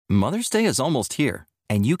Mother's Day is almost here,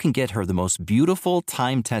 and you can get her the most beautiful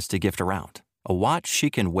time-tested gift around. A watch she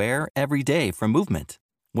can wear every day from Movement.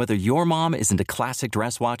 Whether your mom is into classic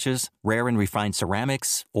dress watches, rare and refined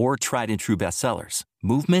ceramics, or tried-and-true bestsellers,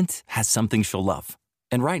 Movement has something she'll love.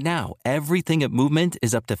 And right now, everything at Movement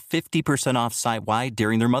is up to 50% off site-wide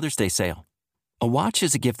during their Mother's Day sale. A watch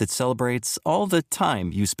is a gift that celebrates all the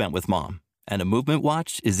time you spent with Mom. And a Movement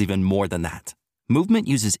watch is even more than that. Movement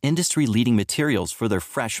uses industry-leading materials for their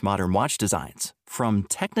fresh, modern watch designs, from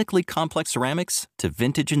technically complex ceramics to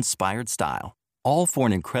vintage-inspired style, all for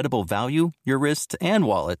an incredible value your wrist and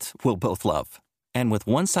wallet will both love. And with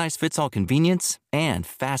one-size-fits-all convenience and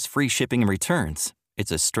fast free shipping and returns,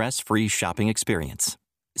 it's a stress-free shopping experience.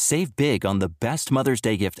 Save big on the best Mother's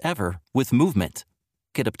Day gift ever with Movement.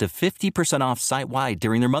 Get up to 50% off site-wide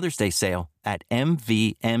during their Mother's Day sale at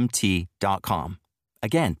MVMT.com.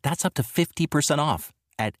 Again, that's up to 50% off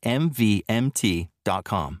at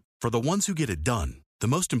MVMT.com. For the ones who get it done, the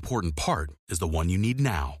most important part is the one you need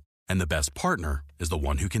now. And the best partner is the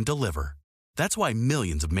one who can deliver. That's why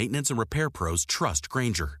millions of maintenance and repair pros trust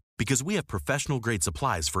Grainger, because we have professional-grade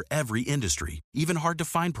supplies for every industry, even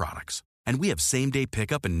hard-to-find products. And we have same-day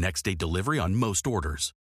pickup and next-day delivery on most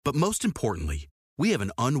orders. But most importantly, we have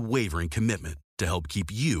an unwavering commitment to help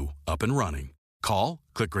keep you up and running. Call,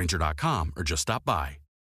 click Grainger.com, or just stop by.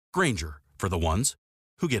 Grainger, for the ones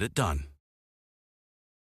who get it done.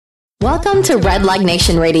 Welcome to Red Leg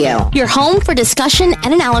Nation Radio, your home for discussion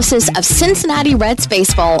and analysis of Cincinnati Reds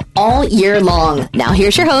baseball all year long. Now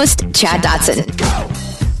here's your host, Chad Dotson.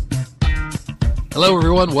 Hello,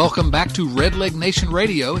 everyone. Welcome back to Red Leg Nation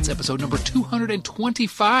Radio. It's episode number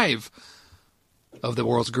 225 of the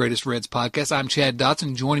world's greatest Reds podcast. I'm Chad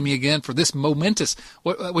Dotson. Joining me again for this momentous,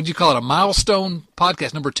 what would you call it, a milestone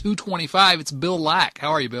podcast, number 225. It's Bill Lack. How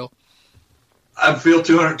are you, Bill? I feel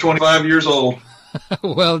 225 years old.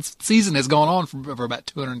 Well, the season has gone on for about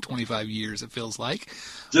 225 years, it feels like.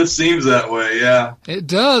 Just seems that way, yeah. It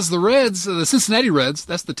does. The Reds, the Cincinnati Reds,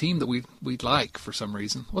 that's the team that we like for some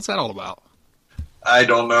reason. What's that all about? I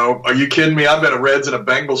don't know. Are you kidding me? I've been a Reds and a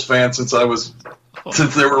Bengals fan since there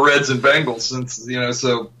were Reds and Bengals,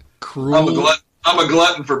 so cruel. I'm a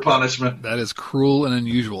glutton for punishment. That is cruel and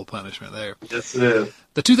unusual punishment there. Yes, it is.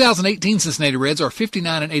 The 2018 Cincinnati Reds are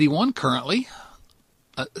 59-81 currently.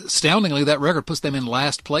 Astoundingly, that record puts them in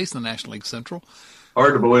last place in the National League Central.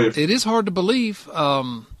 Hard to believe. It is hard to believe.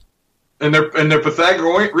 And their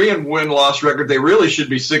Pythagorean win-loss record, they really should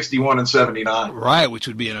be 61-79. Right, which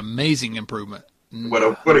would be an amazing improvement.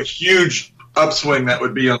 What a huge upswing that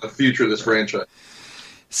would be on the future of this franchise.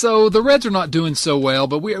 So the Reds are not doing so well,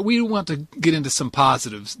 but we want to get into some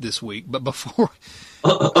positives this week. But before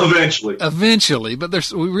eventually,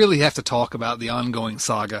 but we really have to talk about the ongoing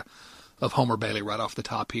saga of Homer Bailey right off the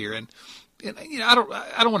top here. And you know,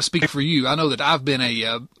 I don't want to speak for you. I know that I've been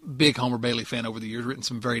a big Homer Bailey fan over the years, written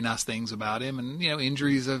some very nice things about him, and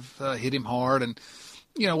injuries have hit him hard, and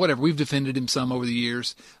whatever. We've defended him some over the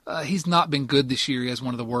years. He's not been good this year. He has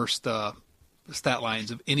one of the worst stat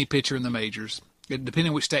lines of any pitcher in the majors. Depending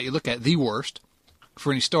on which stat you look at, the worst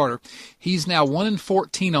for any starter. He's now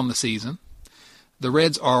 1-14 on the season. The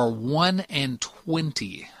Reds are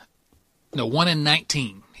 1-20. No,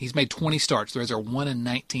 1-19. He's made 20 starts. The Reds are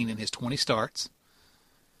 1-19 in his 20 starts.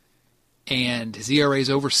 And his ERA is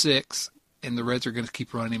over 6, and the Reds are going to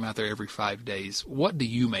keep running him out there every 5 days. What do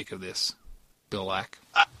you make of this, Bill Lack?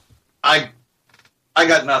 I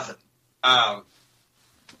got nothing.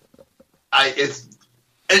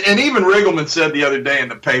 And even Riggleman said the other day in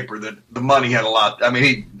the paper that the money had a lot. I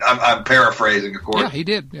mean, I'm paraphrasing, of course. Yeah, he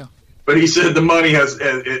did. Yeah. But he said the money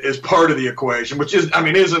is part of the equation, which isn't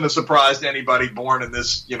a surprise to anybody born in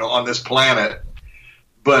this, on this planet.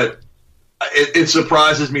 But it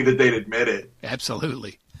surprises me that they'd admit it.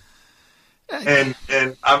 Absolutely. And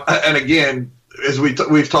again, as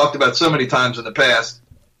we've talked about so many times in the past,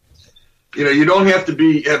 you don't have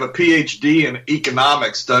to have a PhD in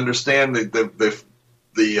economics to understand the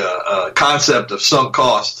concept of sunk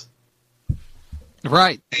cost.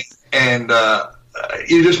 Right. And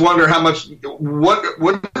you just wonder how much. What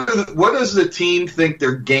does the team think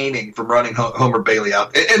they're gaining from running Homer Bailey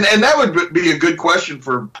out? And that would be a good question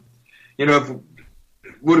for, if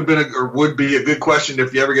would be a good question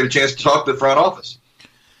if you ever get a chance to talk to the front office.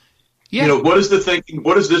 Yeah. What is the thinking?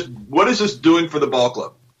 What is this doing for the ball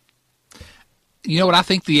club? You know what I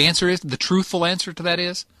think the answer is? The truthful answer to that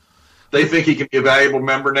is? They think he can be a valuable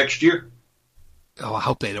member next year. Oh, I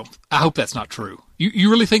hope they don't. I hope that's not true.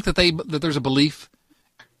 You really think that there's a belief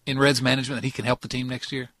in Reds management that he can help the team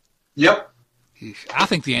next year? Yep. I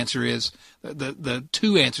think the answer is the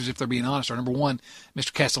two answers, if they're being honest, are number one,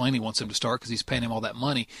 Mr. Castellini wants him to start because he's paying him all that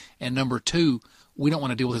money, and number two, we don't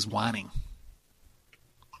want to deal with his whining.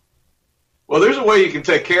 Well, there's a way you can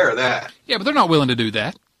take care of that. Yeah, but they're not willing to do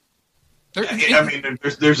that. I mean,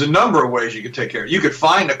 there's a number of ways you could take care of it. You could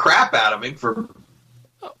find the crap out of him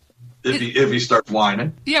if he starts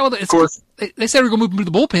whining. Yeah, well, of course. They said we're going to move him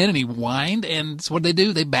to the bullpen, and he whined, and so what did they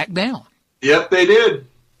do? They backed down. Yep, they did.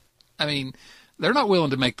 I mean, they're not willing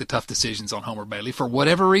to make the tough decisions on Homer Bailey for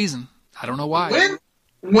whatever reason. I don't know why.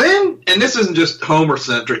 When, and this isn't just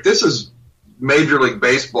Homer-centric, this is Major League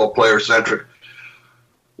Baseball player-centric,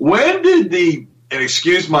 when did and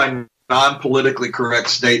excuse my non-politically correct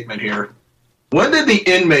statement here, when did the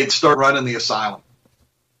inmates start running the asylum?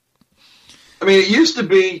 I mean, it used to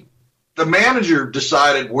be the manager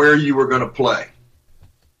decided where you were going to play,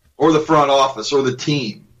 or the front office, or the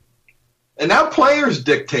team. And now players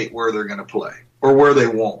dictate where they're going to play, or where they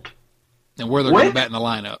won't. And where they're going to bat in the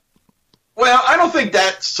lineup. Well, I don't think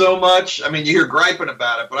that's so much. I mean, you hear griping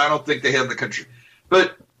about it, but I don't think they have the control.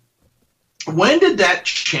 But when did that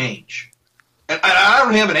change? And I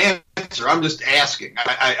don't have an answer. I'm just asking.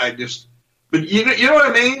 But you know what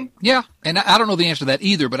I mean? Yeah, and I don't know the answer to that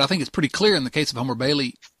either, but I think it's pretty clear in the case of Homer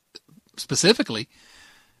Bailey specifically.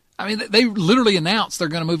 I mean, they literally announced they're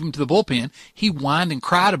going to move him to the bullpen. He whined and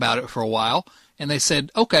cried about it for a while, and they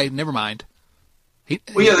said, okay, never mind. They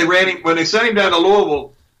ran him when they sent him down to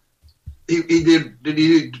Louisville. He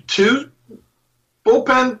did 2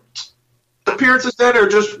 bullpen appearances then, or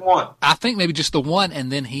just 1? I think maybe just the 1,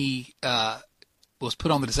 and then he was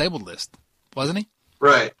put on the disabled list, wasn't he?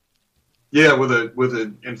 Right. Yeah, with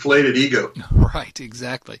an inflated ego. Right,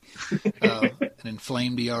 exactly. An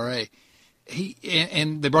inflamed ERA.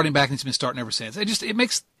 And they brought him back, and he's been starting ever since.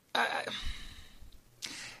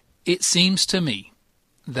 It seems to me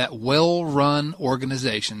that well-run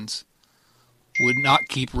organizations would not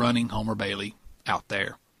keep running Homer Bailey out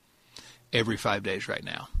there every 5 days right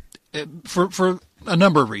now, for a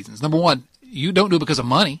number of reasons. Number one, you don't do it because of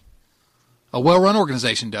money. A well-run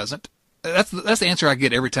organization doesn't. That's the answer I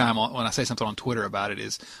get every time when I say something on Twitter about it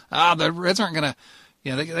is, the Reds aren't going to,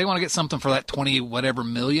 they want to get something for that 20 whatever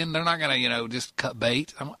million. They're not going to, just cut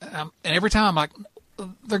bait. And every time I'm like,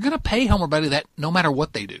 they're going to pay Homer Bailey that no matter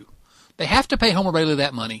what they do. They have to pay Homer Bailey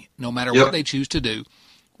that money no matter what they choose to do.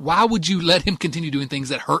 Why would you let him continue doing things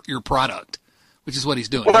that hurt your product, which is what he's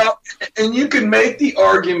doing? Well, and you can make the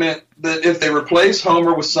argument that if they replace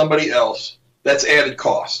Homer with somebody else, that's added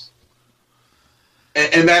cost.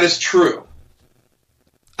 And that is true.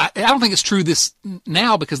 I don't think it's true this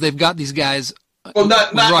now because they've got these guys. Well,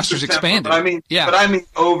 not rosters expanded. But I mean,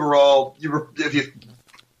 overall, if you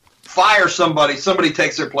fire somebody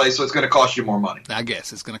takes their place, so it's going to cost you more money. I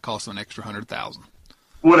guess it's going to cost them an extra $100,000.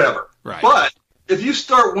 Whatever. Right. But if you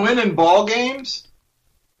start winning ball games,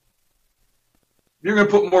 you're going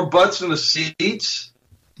to put more butts in the seats.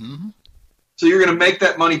 Mm-hmm. So you're going to make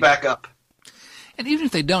that money back up. And even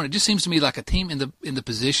if they don't, it just seems to me like a team in the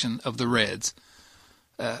position of the Reds,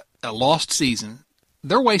 a lost season,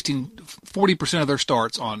 they're wasting 40% of their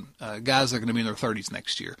starts on guys that are going to be in their 30s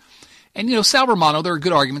next year. And, Sal Romano, there are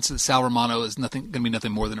good arguments that Sal Romano is going to be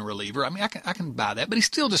nothing more than a reliever. I mean, I can buy that, but he's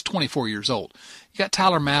still just 24 years old. You got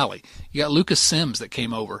Tyler Mahle. You got Lucas Sims that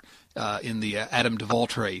came over in the Adam Duvall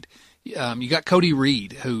trade. You got Cody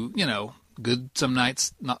Reed, who, good some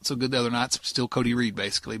nights, not so good the other nights, still Cody Reed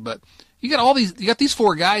basically. But you got these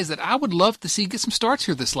 4 guys that I would love to see get some starts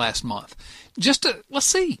here this last month. Let's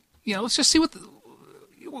see. Let's just see what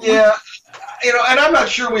yeah. And I'm not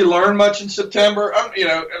sure we learned much in September.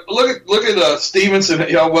 Look at Stevenson,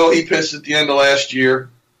 how well he pitched at the end of last year.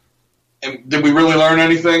 And did we really learn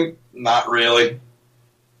anything? Not really.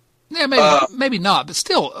 Yeah, maybe not, but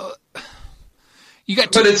still, you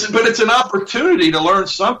got. But it's an opportunity to learn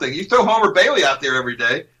something. You throw Homer Bailey out there every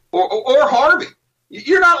day, or Harvey,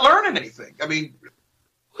 you're not learning anything. I mean,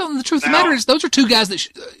 well, the truth of the matter is, those are 2 guys that,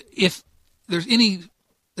 if there's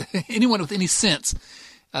anyone with any sense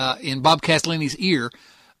in Bob Castellini's ear,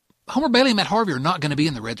 Homer Bailey and Matt Harvey are not going to be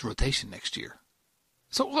in the Reds rotation next year.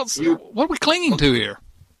 So what are we clinging to here?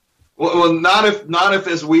 Well, not if,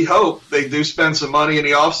 as we hope, they do spend some money in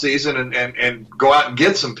the offseason and go out and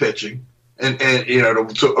get some pitching and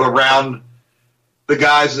to around the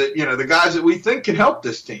guys that we think can help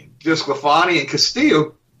this team, DeSclafani and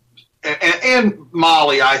Castillo and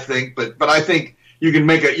Mahle, I think, but I think you can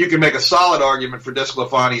make a solid argument for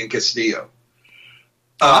DeSclafani and Castillo.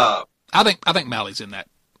 I think Mahle's in that.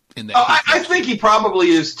 I think he probably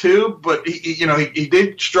is too, but he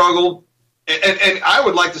did struggle, and I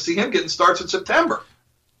would like to see him getting starts in September.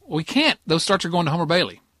 We can't. Those starts are going to Homer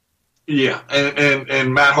Bailey. Yeah,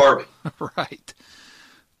 and Matt Harvey. Right.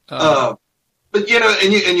 But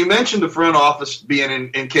and you mentioned the front office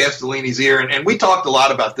being in Castellini's ear, and we talked a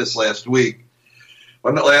lot about this last week.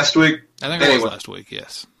 Wasn't it last week? I think it was last week.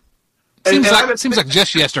 Yes. Seems like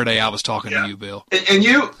just yesterday I was talking to you, Bill. And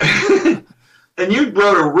you and you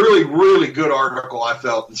wrote a really, really good article, I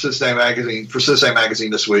felt, in Cincinnati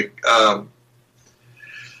Magazine this week.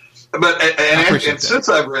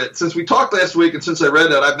 Since we talked last week and since I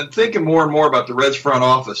read that, I've been thinking more and more about the Reds front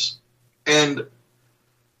office. And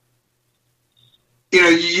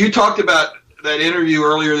you talked about that interview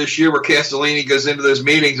earlier this year where Castellini goes into those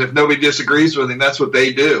meetings. If nobody disagrees with him, that's what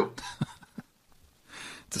they do.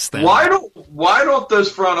 Why don't those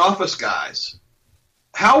front office guys,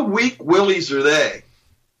 how weak willies are they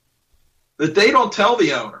that they don't tell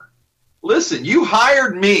the owner, listen, you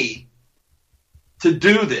hired me to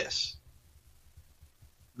do this.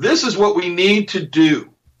 This is what we need to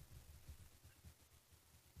do.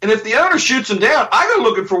 And if the owner shoots them down, I go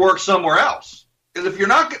looking for work somewhere else. Because if you're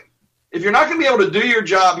not going to be able to do your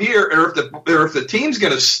job here, or if the team's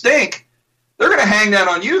going to stink, they're going to hang that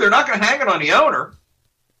on you. They're not going to hang it on the owner.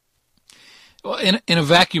 Well, in a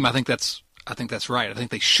vacuum, I think that's right. I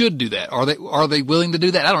think they should do that. Are they willing to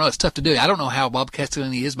do that? I don't know. It's tough to do. I don't know how Bob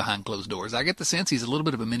Castellini is behind closed doors. I get the sense he's a little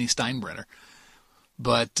bit of a mini Steinbrenner.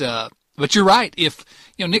 But you're right. If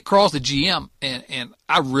Nick Krall's the GM, and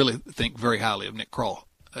I really think very highly of Nick Krall,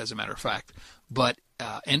 as a matter of fact, but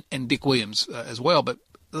and Dick Williams as well. But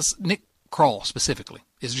Nick Krall specifically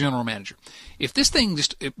is general manager. If this thing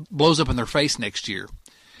it blows up in their face next year,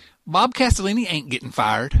 Bob Castellini ain't getting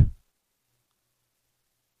fired.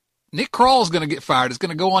 Nick Krall is going to get fired. It's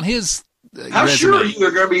going to go on his How resume. sure are you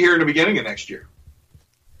they're going to be here in the beginning of next year?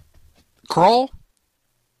 Krall?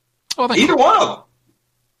 Either one of them.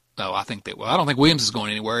 No, I think I don't think Williams is going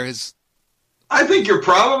anywhere. I think you're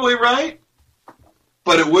probably right,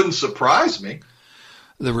 but it wouldn't surprise me.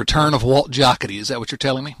 The return of Walt Jocketty. Is that what you're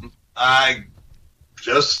telling me? I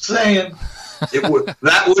just saying.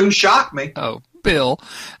 That wouldn't shock me. Oh, Bill,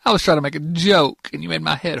 I was trying to make a joke, and you made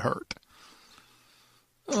my head hurt.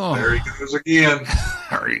 Oh. There he goes again.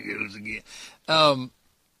 There he goes again.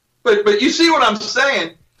 But you see what I'm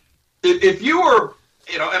saying? If you were,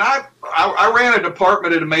 and I ran a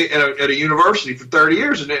department at a university for 30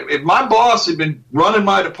 years, and if my boss had been running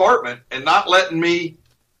my department and not letting me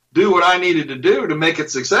do what I needed to do to make it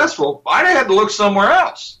successful, I'd have had to look somewhere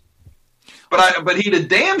else. But he'd have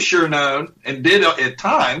damn sure known, and did at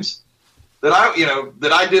times, that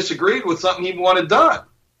I disagreed with something he wanted done.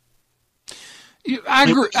 I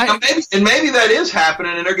agree. Maybe that is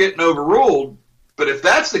happening and they're getting overruled. But if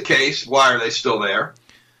that's the case, why are they still there?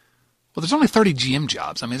 Well, there's only 30 GM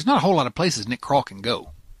jobs. I mean, there's not a whole lot of places Nick Krall can go.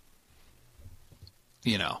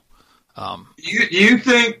 You don't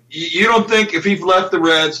think if he left the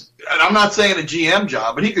Reds, and I'm not saying a GM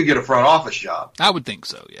job, but he could get a front office job. I would think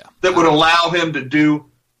so, yeah. That would allow him to do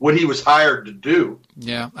what he was hired to do.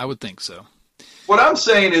 Yeah, I would think so. What I'm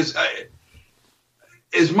saying is,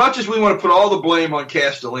 as much as we want to put all the blame on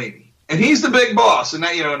Castellini, and he's the big boss, and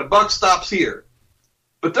and the buck stops here.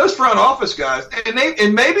 But those front office guys,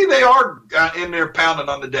 and maybe they are in there pounding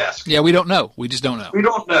on the desk. Yeah, we don't know. We just don't know. We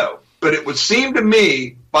don't know. But it would seem to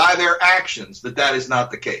me, by their actions, that is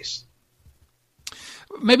not the case.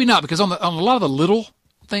 Maybe not, because on a lot of the little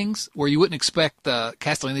things where you wouldn't expect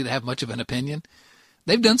Castellini to have much of an opinion,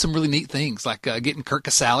 they've done some really neat things, like getting Kirk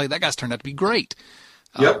Casale. That guy's turned out to be great.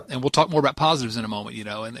 Yep. And we'll talk more about positives in a moment,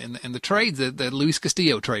 and the trades, the Luis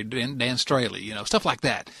Castillo trade, and Dan Straley, stuff like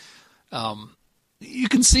that. You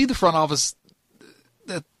can see the front office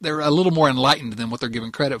that they're a little more enlightened than what they're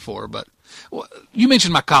given credit for. But you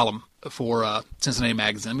mentioned my column for Cincinnati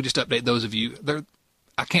Magazine. Let me just update those of you.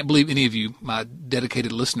 I can't believe any of you, my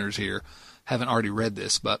dedicated listeners here, haven't already read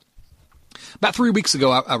this. But about 3 weeks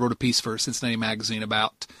ago, I wrote a piece for Cincinnati Magazine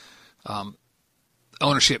about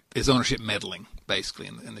ownership. Is ownership meddling, basically?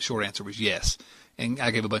 And the short answer was yes. And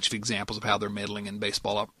I gave a bunch of examples of how they're meddling in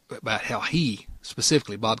baseball, about how he,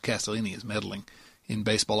 specifically Bob Castellini, is meddling in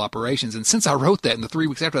baseball operations. And since I wrote that, in the 3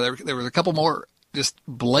 weeks after that, there were a couple more just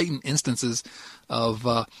blatant instances of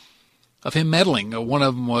him meddling. One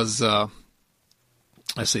of them was,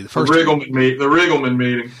 let's see, the Riggleman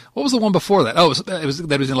meeting. What was the one before that? Oh, it was that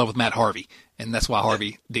he was in love with Matt Harvey, and that's why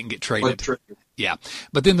Harvey didn't get traded. Yeah,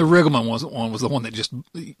 but then the Riggleman was the one that just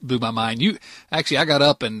blew my mind. I got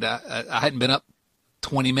up and I hadn't been up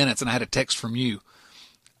 20 minutes, and I had a text from you.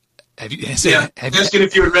 Asking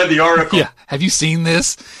if you had read the article. Yeah, have you seen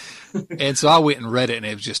this? And so I went and read it, and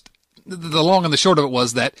it was just the long and the short of it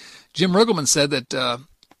was that Jim Riggleman said that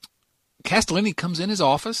Castellini comes in his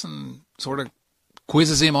office and sort of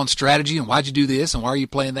quizzes him on strategy and why'd you do this and why are you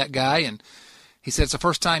playing that guy. And he said it's the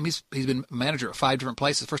first time he's been manager at 5 different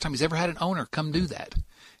places. First time he's ever had an owner come do that.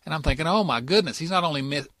 And I'm thinking, oh my goodness, he's not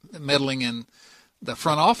only meddling in the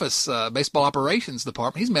front office baseball operations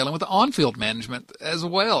department, he's meddling with the on-field management as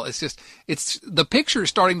well. It's the picture is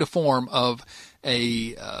starting to form of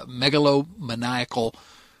a megalomaniacal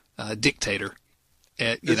dictator.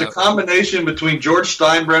 It's a combination between George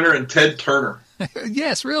Steinbrenner and Ted Turner.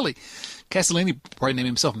 Yes, really. Castellini probably named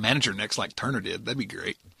himself manager next like Turner did. That'd be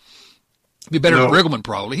great. Be better than Riggleman,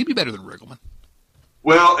 probably. He'd be better than Riggleman.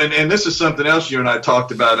 Well, and this is something else you and I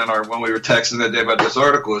talked about when we were texting that day about this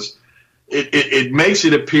article is it makes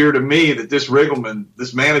it appear to me that this Riggleman,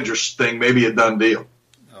 this manager thing, may be a done deal.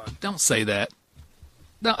 Don't say that.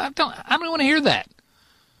 No, I don't want to hear that.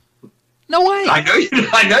 No way. I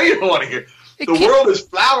know you don't want to hear. The world is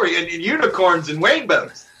flowery and unicorns and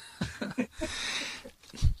rainbows.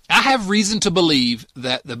 I have reason to believe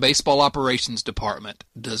that the baseball operations department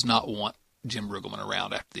does not want Jim Riggleman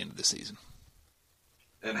around after the end of the season.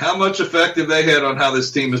 And how much effect have they had on how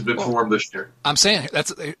this team has been formed this year? I'm saying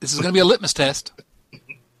this is going to be a litmus test.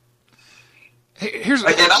 And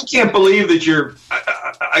I can't believe that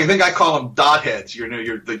I think I call them dot heads.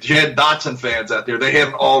 You're the Jed Dotson fans out there. They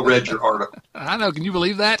haven't all read your article. I know. Can you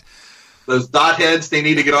believe that? Those dot heads, they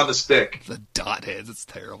need to get on the stick. The dot heads, it's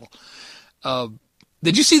terrible.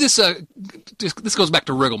 Did you see this? This goes back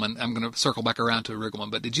to Riggleman. I'm going to circle back around to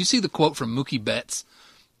Riggleman. But did you see the quote from Mookie Betts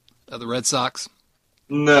of the Red Sox?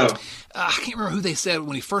 No. I can't remember who they said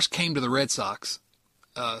when he first came to the Red Sox.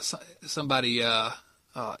 Somebody,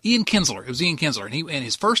 Ian Kinsler. It was Ian Kinsler, and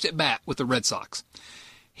his first at bat with the Red Sox,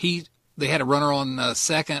 they had a runner on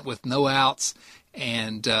second with no outs,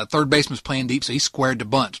 and third baseman was playing deep, so he squared to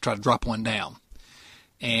bunt to try to drop one down.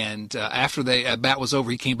 And after the bat was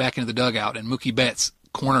over, he came back into the dugout, and Mookie Betts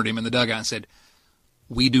cornered him in the dugout and said,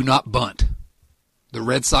 "We do not bunt. The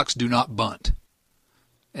Red Sox do not bunt."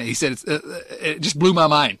 And he said, it just blew my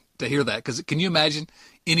mind to hear that. Because can you imagine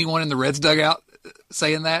anyone in the Reds dugout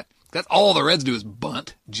saying that? That's all the Reds do is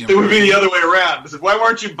bunt. It would be the other way around. He said, why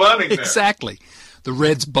weren't you bunting there? Exactly. The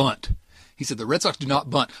Reds bunt. He said, the Red Sox do not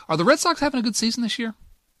bunt. Are the Red Sox having a good season this year?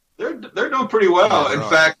 They're doing pretty well. Yeah, in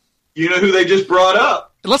fact, you know who they just brought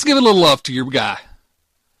up? Let's give a little love to your guy.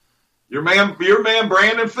 Your man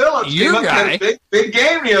Brandon Phillips. Your guy. Had a big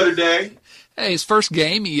game the other day. Hey, his first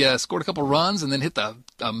game, he scored a couple runs and then hit a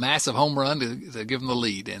massive home run to give him the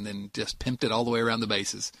lead, and then just pimped it all the way around the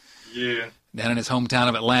bases. Yeah. Down in his hometown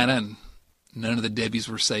of Atlanta, and none of the Debbies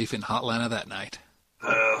were safe in Hotlanta that night.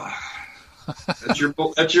 That's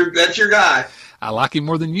your guy. I like him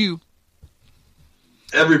more than you.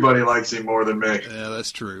 Everybody likes him more than me. Yeah,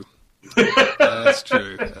 that's true. That's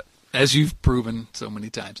true. As you've proven so many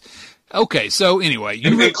times. Okay, so anyway,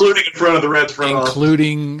 including in front of the Reds front office.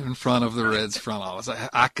 Including in front of the Reds front office.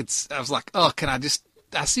 I was like, oh, can I just?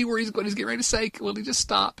 I see what he's getting ready to say. Will he just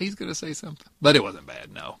stop? He's going to say something. But it wasn't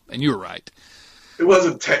bad, no. And you were right. It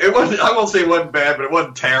wasn't. I won't say it wasn't bad, but it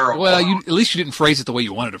wasn't terrible. Well, at least you didn't phrase it the way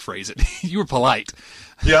you wanted to phrase it. You were polite.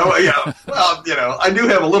 Yeah. Well, I do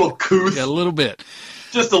have a little couth. Yeah, a little bit.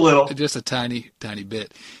 Just a little. Just a tiny, tiny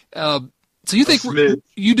bit. So you think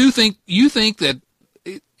you think that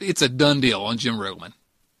it's a done deal on Jim Riggleman?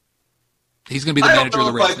 He's going to be the manager of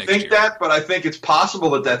the Reds next year. I don't know if I think that, but I think it's possible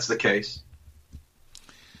that that's the case.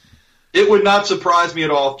 It would not surprise me at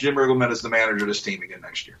all if Jim Riggleman is the manager of this team again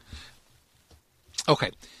next year.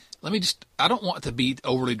 Okay. I don't want to be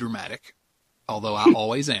overly dramatic, although I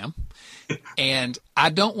always am. And I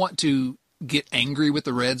don't want to get angry with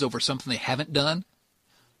the Reds over something they haven't done.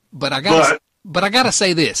 But I got to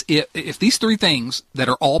say this. If these three things that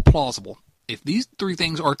are all plausible, if these three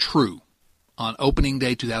things are true on opening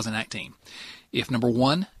day 2019, if number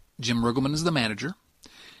one, Jim Riggleman is the manager,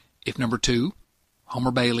 if number two,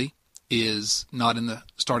 Homer Bailey is not in the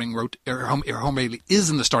starting Homer Bailey is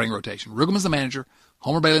in the starting rotation. Riggleman's the manager,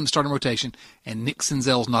 Homer Bailey in the starting rotation, and Nick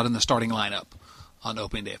Senzel's not in the starting lineup on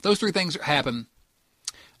opening day. If those three things happen,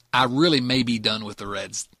 I really may be done with the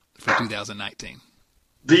Reds for 2019.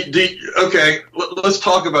 Okay, let's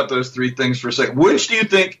talk about those three things for a second. Which do you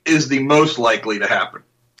think is the most likely to happen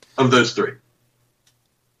of those three?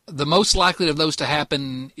 The most likely of those to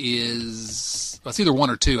happen is it's either one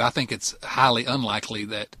or two. I think it's highly unlikely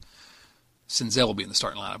that Senzel will be in the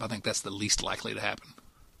starting lineup. I think that's the least likely to happen.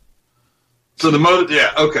 So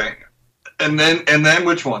okay. And then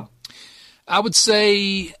which one? I would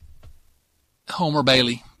say Homer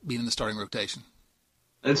Bailey being in the starting rotation.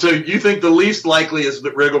 And so you think the least likely is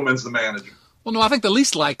that Riggleman's the manager? Well, no, I think the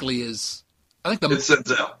least likely is it's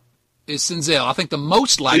Senzel. is Senzel. I think the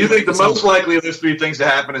most likely. So you think the most likely of those three things to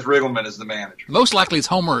happen is Riggleman is the manager? Most likely is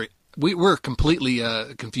Homer. We're completely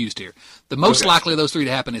confused here. The most likely of those three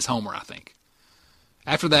to happen is Homer, I think.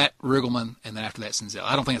 After that, Riggleman, and then after that, Senzel.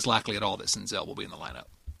 I don't think it's likely at all that Senzel will be in the lineup.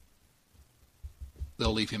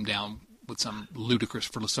 They'll leave him down with some ludicrous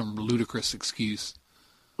excuse.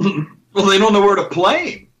 Well, they don't know where to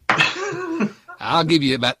play him. I'll give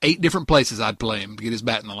you about 8 different places I'd play him to get his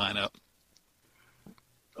bat in the lineup.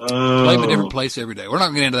 Play him a different place every day. We're not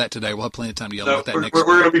going to get into that today. We'll have plenty of time to yell about that next week.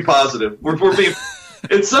 We're going to be positive. We're being,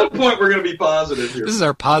 at some point, we're going to be positive here. This is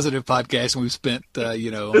our positive podcast, and we've spent,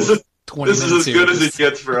 20 this minutes is as here. good as it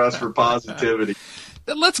gets for us for positivity.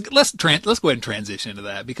 Let's go ahead and transition into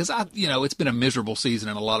that because it's been a miserable season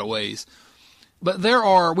in a lot of ways. But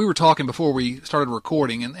we were talking before we started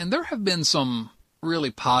recording, and there have been some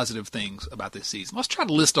really positive things about this season. Let's try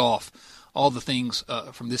to list off all the things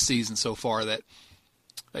from this season so far that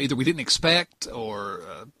either we didn't expect, or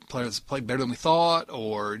players played better than we thought,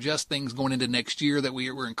 or just things going into next year that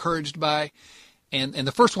we were encouraged by. And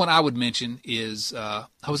the first one I would mention is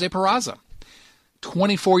Jose Peraza.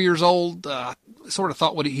 24 years old, sort of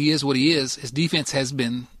thought what he is. His defense has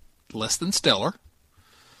been less than stellar.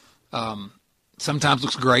 Sometimes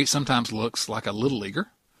looks great, sometimes looks like a little leaguer.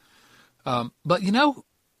 But,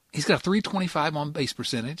 he's got a .325 on base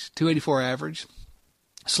percentage, .284 average,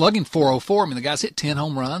 slugging .404. I mean, the guy's hit 10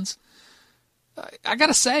 home runs. I got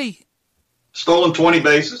to say. Stolen 20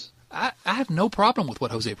 bases. I have no problem with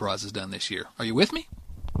what Jose Peraza has done this year. Are you with me?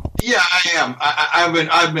 Yeah, I am.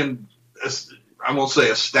 I've been, I won't say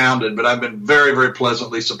astounded, but I've been very, very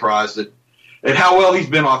pleasantly surprised at how well he's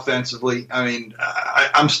been offensively. I mean,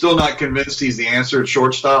 I'm still not convinced he's the answer at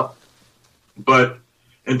shortstop, but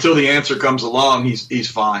until the answer comes along, he's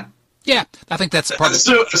fine. Yeah, I think that's part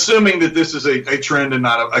assuming that this is a trend and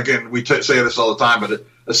not again, we say this all the time, but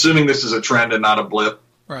assuming this is a trend and not a blip.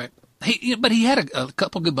 Right. But he had a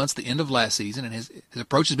couple good months at the end of last season, and his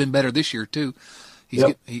approach has been better this year too. He's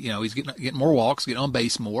he's getting more walks, getting on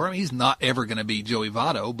base more. I mean, he's not ever going to be Joey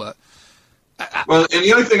Votto, but well, and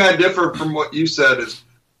the only thing I differ from what you said is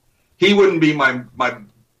he wouldn't be my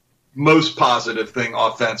most positive thing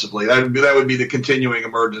offensively. That would be the continuing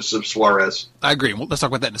emergence of Suarez. I agree. Well, let's talk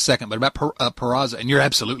about that in a second. But about Peraza, and you're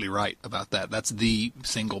absolutely right about that. That's the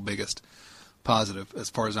single biggest positive as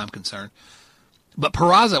far as I'm concerned. But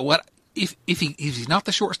Peraza, if he's not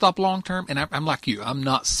the shortstop long term, and I'm like you, I'm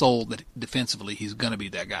not sold that defensively he's going to be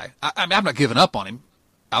that guy. I'm not giving up on him.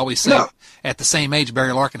 I always say at the same age,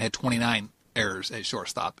 Barry Larkin had 29 errors at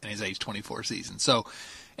shortstop in his age 24 season. So,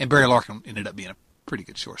 and Barry Larkin ended up being a pretty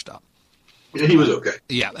good shortstop. Yeah, he was okay.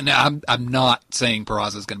 Yeah. Now I'm not saying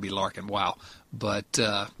Peraza is going to be Larkin. Wow, but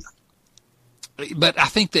I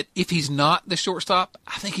think that if he's not the shortstop,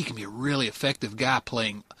 I think he can be a really effective guy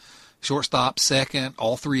playing shortstop, second,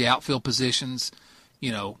 all three outfield positions.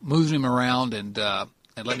 Moving him around and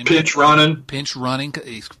letting him pinch running.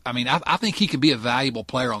 I think he could be a valuable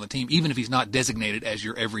player on the team, even if he's not designated as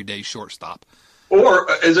your everyday shortstop, or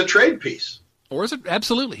as a trade piece. Or is it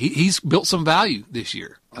absolutely? He's built some value this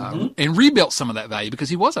year and rebuilt some of that value because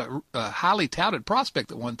he was a highly touted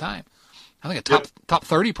prospect at one time. I think a top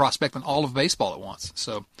 30 prospect in all of baseball at once.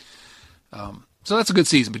 So that's a good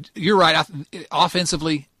season. But you're right.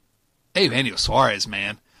 Offensively, Eugenio Suarez,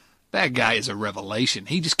 man, that guy is a revelation.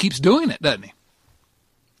 He just keeps doing it, doesn't he?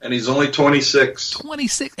 And he's only 26.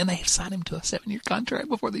 26, and they have signed him to a 7-year contract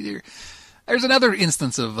before the year. There's another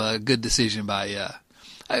instance of a good decision by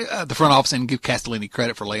the front office, and give Castellini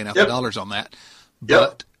credit for laying out the dollars on that.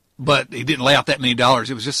 But he didn't lay out that many dollars.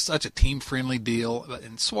 It was just such a team-friendly deal.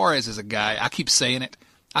 And Suarez is a guy, I keep saying it,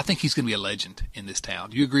 I think he's going to be a legend in this town.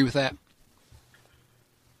 Do you agree with that?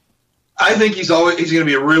 I think he's going to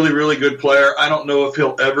be a really, really good player. I don't know if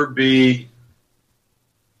he'll ever be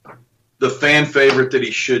the fan favorite that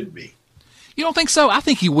he should be. You don't think so? I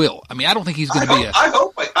think he will. I mean, I don't think he's going to be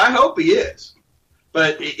I hope he is.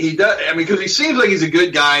 But he does. I mean, because he seems like he's a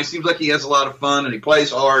good guy. He seems like he has a lot of fun, and he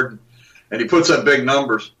plays hard, and he puts up big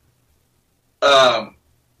numbers. I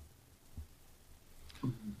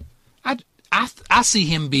see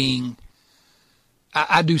him being.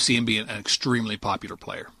 I do see him being an extremely popular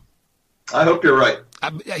player. I hope you're right.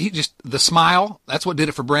 The smile. That's what did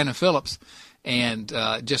it for Brandon Phillips, and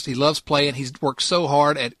he loves playing. He's worked so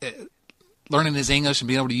hard at learning his English and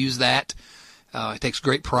being able to use that. He takes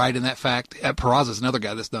great pride in that fact. Peraza is another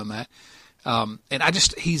guy that's done that. And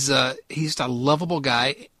he's just a lovable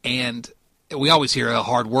guy, and we always hear a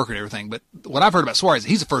hard worker and everything, but what I've heard about Suarez,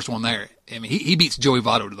 he's the first one there. I mean, he beats Joey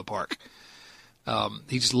Votto to the park.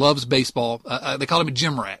 He just loves baseball. They call him a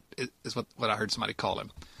gym rat, is what I heard somebody call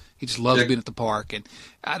him. He just loves being at the park, and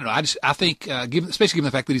I don't know. I think, especially given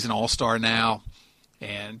the fact that he's an all-star now,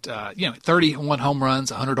 and 31 home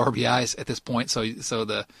runs, 100 RBIs at this point. So it's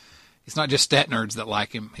not just stat nerds that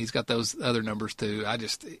like him. He's got those other numbers too.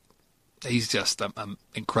 He's just an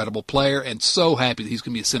incredible player, and so happy that he's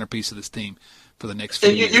going to be a centerpiece of this team for the next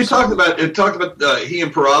few years. You talked about he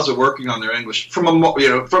and Peraza working on their English from a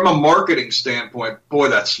marketing standpoint. Boy,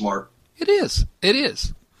 that's smart. It is.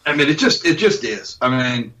 I mean, it just is. I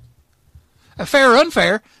mean, fair or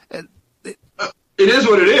unfair, it is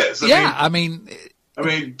what it is. I mean,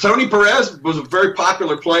 Tony Perez was a very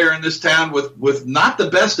popular player in this town with not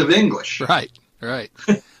the best of English. Right.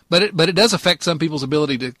 But it does affect some people's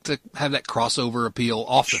ability to have that crossover appeal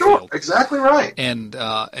off the field. Sure, exactly right. And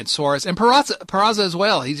Suarez and Peraza as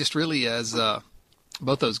well. He just really has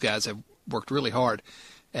both those guys have worked really hard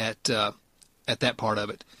at that part of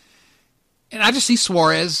it. And I just see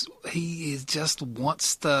Suarez. He just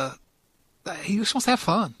wants to have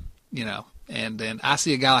fun, And then I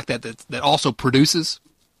see a guy like that also produces.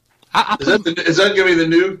 Is that going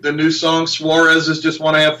to be the new song? Suarez is just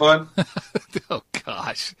want to have fun. Oh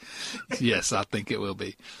gosh, yes, I think it will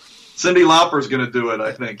be. Cyndi Lauper's going to do it.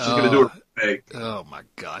 I think she's going to do it. Remake. Oh my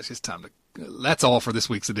gosh, it's time to. That's all for this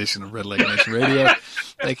week's edition of Red Leg Nation Radio.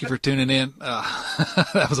 Thank you for tuning in.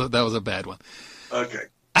 That was a bad one. Okay.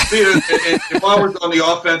 And while we're on the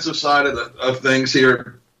offensive side of things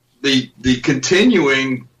here, the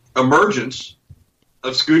continuing emergence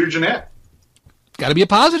of Scooter Gennett. Got to be a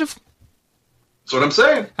positive. That's what I'm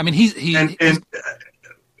saying. I mean, his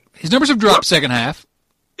numbers have dropped second half.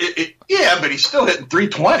 But he's still hitting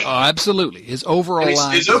 320. Oh, absolutely. His overall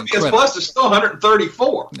line his OPS plus is still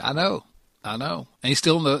 134. I know. And he's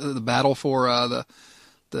still in the battle for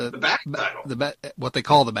the batting title. What they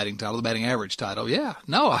call the batting title, the batting average title. Yeah.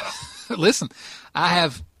 No, listen, I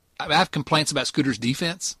have complaints about Scooter's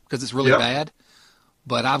defense because it's really bad.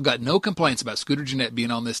 But I've got no complaints about Scooter Gennett being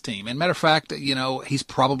on this team. And matter of fact, he's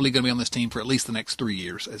probably going to be on this team for at least the next 3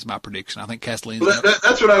 years, is my prediction. I think Castellini. Well,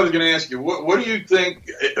 that's what I was going to ask you. What do you think,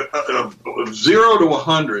 of 0 to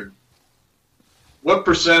 100, what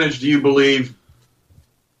percentage do you believe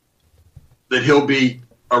that he'll be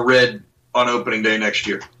a Red on opening day next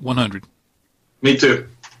year? 100. Me too.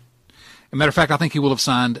 As a matter of fact, I think he will have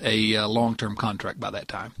signed a long-term contract by that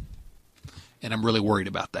time. And I'm really worried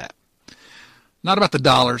about that. Not about the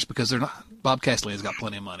dollars, because Bob Castellini's got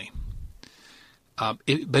plenty of money. But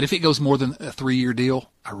if it goes more than a 3-year deal,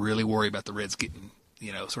 I really worry about the Reds getting,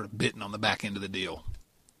 sort of bitten on the back end of the deal.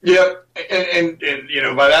 Yeah, and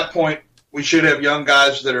by that point, we should have young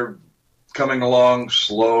guys that are coming along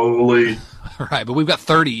slowly. Right, but we've got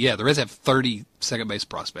 30. Yeah, the Reds have 30 second base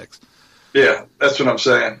prospects. Yeah, that's what I'm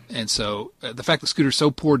saying. And so the fact that Scooter's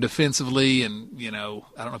so poor defensively, and I don't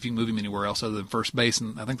know if you can move him anywhere else other than first base,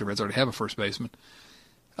 and I think the Reds already have a first baseman.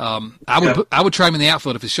 I would try him in the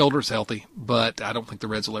outfield if his shoulder's healthy, but I don't think the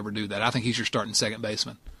Reds will ever do that. I think he's your starting second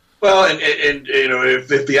baseman. Well, and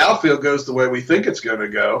if the outfield goes the way we think it's going to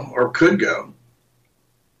go or could go,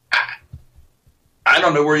 I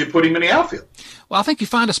don't know where you put him in the outfield. Well, I think you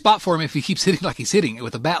find a spot for him if he keeps hitting like he's hitting.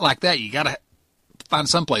 With a bat like that, you got to find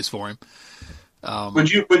some place for him.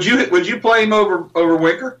 Would you play him over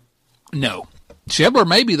Winker? No, Schebler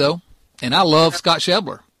maybe though, and I love Scott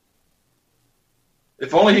Schebler.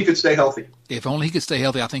 If only he could stay healthy.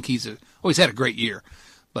 I think he's had a great year,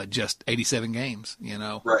 but just 87 games.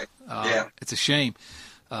 Right? Yeah, it's a shame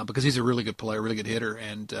because he's a really good player, really good hitter,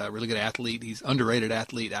 and really good athlete. He's underrated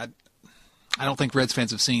athlete. I don't think Reds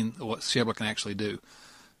fans have seen what Schebler can actually do,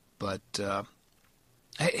 but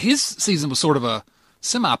his season was sort of a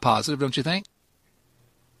semi-positive, don't you think,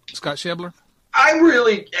 Scott Schebler? I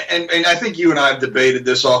really, and I think you and I have debated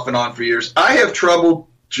this off and on for years. I have trouble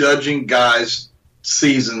judging guys'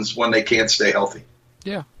 seasons when they can't stay healthy.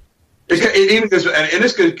 Yeah. Even because, and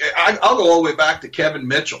this could, I'll go all the way back to Kevin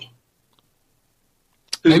Mitchell,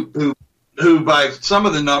 who by some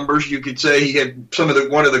of the numbers you could say he had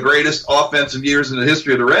one of the greatest offensive years in the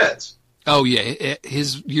history of the Reds. Oh yeah,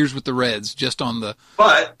 his years with the Reds, just on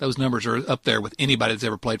those numbers are up there with anybody that's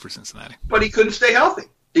ever played for Cincinnati. But he couldn't stay healthy.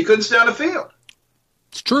 He couldn't stay on the field.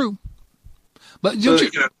 It's true. But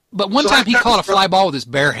one time he caught a fly ball with his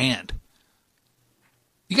bare hand.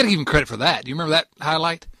 You got to give him credit for that. Do you remember that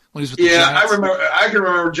highlight when he was with the Giants? I can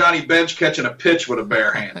remember Johnny Bench catching a pitch with a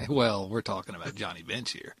bare hand. Well, we're talking about Johnny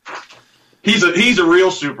Bench here. He's a real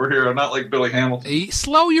superhero, not like Billy Hamilton.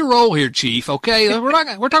 Slow your roll here, Chief. Okay, we're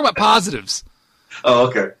talking about positives. Oh,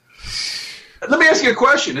 okay. Let me ask you a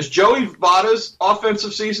question: is Joey Votto's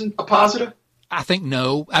offensive season a positive? I think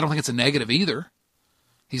no. I don't think it's a negative either.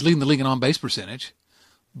 He's leading the league in on-base percentage,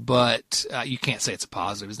 but you can't say it's a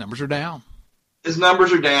positive. His numbers are down. His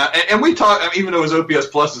numbers are down, and we talk. Even though his OPS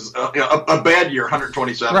plus is a bad year,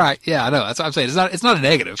 127. Right? Yeah, I know. That's what I'm saying. It's not a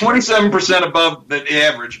negative. 27% above the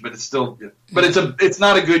average, but it's still. But it's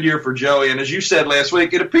not a good year for Joey. And as you said last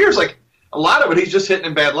week, it appears like a lot of it he's just hitting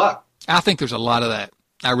in bad luck. I think there's a lot of that.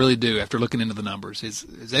 I really do. After looking into the numbers,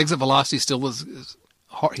 his exit velocity still is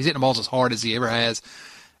hard. He's hitting the balls as hard as he ever has.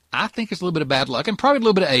 I think there's a little bit of bad luck and probably a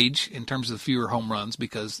little bit of age in terms of the fewer home runs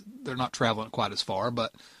because they're not traveling quite as far,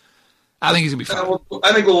 but. I think he's going to be fine.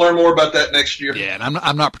 I think we'll learn more about that next year. Yeah, and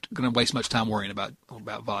I'm not going to waste much time worrying about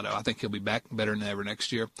Votto. I think he'll be back better than ever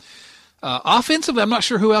next year. Offensively, I'm not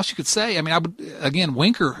sure who else you could say. I mean,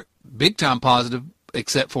 Winker, big-time positive,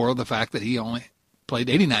 except for the fact that he only played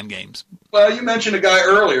 89 games. Well, you mentioned a guy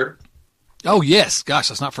earlier. Oh, yes.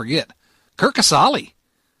 Gosh, let's not forget. Kirk Casale.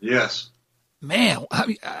 Yes. Man, I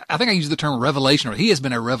think I used the term revelation, or he has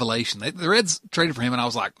been a revelation. The Reds traded for him, and I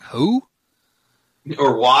was like, who?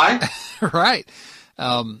 Or why? Right.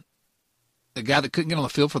 The guy that couldn't get on the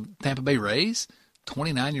field for the Tampa Bay Rays,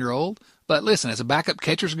 29-year-old. But listen, as a backup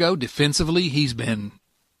catchers go, defensively, he's been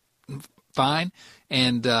fine.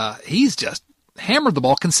 And he's just hammered the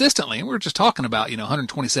ball consistently. And we were just talking about,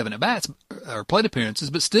 127 at-bats or plate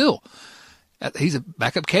appearances, but still, he's a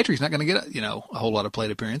backup catcher. He's not going to get, a whole lot of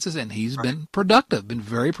plate appearances, and he's been productive, been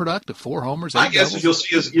very productive. 4 homers, 8 I guess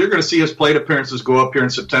doubles. you're going to see his plate appearances go up here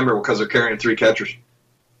in September because they're carrying 3 catchers.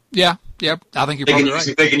 Yeah. I think you're probably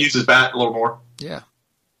right. They can use his bat a little more. Yeah.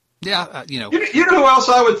 Yeah, You know who else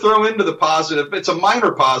I would throw into the positive? It's a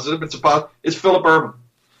minor positive. It's Phillip Ervin.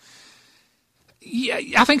 Yeah,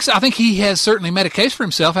 I think so. I think he has certainly made a case for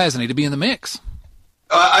himself, hasn't he, to be in the mix?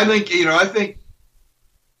 I think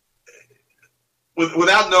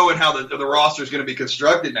without knowing how the roster is going to be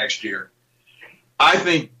constructed next year, I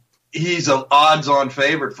think he's an odds-on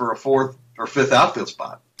favorite for a 4th or 5th outfield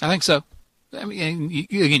spot. I think so. I mean,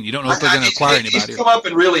 again, you don't know if they're going to acquire anybody. He's come up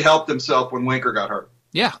and really helped himself when Winker got hurt.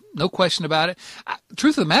 Yeah, no question about it.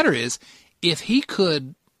 Truth of the matter is, if he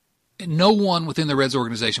could, no one within the Reds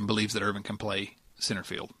organization believes that Ervin can play center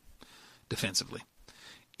field defensively.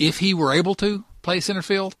 If he were able to play center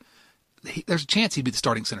field, there's a chance he'd be the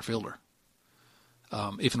starting center fielder.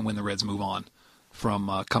 If and when the Reds move on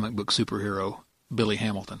from comic book superhero Billy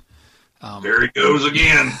Hamilton. There he goes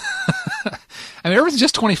again. I mean, Ervin's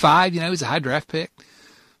just 25. He's a high draft pick.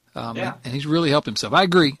 And he's really helped himself. I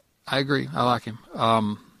agree. I like him.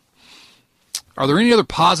 Are there any other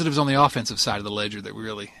positives on the offensive side of the ledger that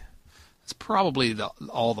really? It's probably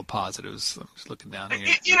all the positives. I'm just looking down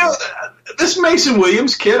here. This Mason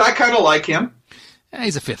Williams kid, I kind of like him. Yeah,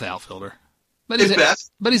 he's a 5th outfielder, but he's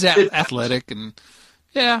athletic and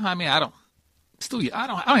I don't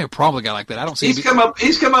have a problem with a guy like that. I don't see. He's come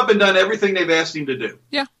up and done everything they've asked him to do.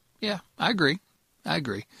 Yeah, I agree.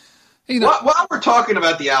 While we're talking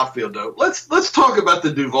about the outfield, though, let's talk about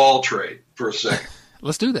the Duvall trade for a second.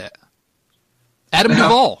 Let's do that. Adam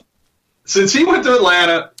Duvall. Since he went to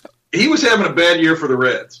Atlanta, he was having a bad year for the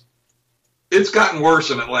Reds. It's gotten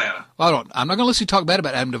worse in Atlanta. Well, I'm not going to let you talk bad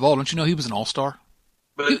about Adam Duvall. Don't you know he was an all-star?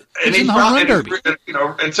 He's in the home run derby.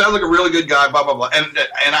 And sounds like a really good guy. Blah blah blah. And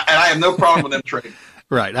I have no problem with them trading.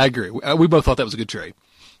 Right, I agree. We both thought that was a good trade.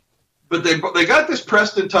 But they got this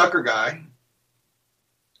Preston Tucker guy,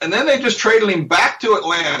 and then they just traded him back to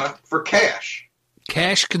Atlanta for cash.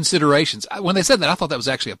 Cash considerations. When they said that, I thought that was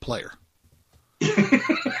actually a player.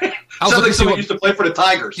 Sounds like someone used to play for the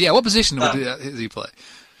Tigers. Yeah, what position did he play?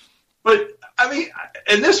 But, I mean,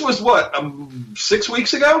 and this was what, 6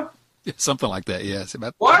 weeks ago? Something like that, yes.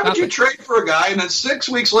 Why would you trade for a guy and then 6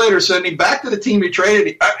 weeks later send him back to the team he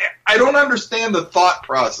traded? I don't understand the thought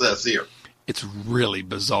process here. It's really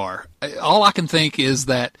bizarre. All I can think is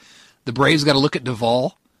that the Braves got to look at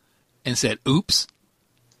Duvall and said, oops.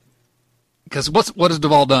 Because what has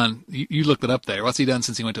Duvall done? You looked it up there. What's he done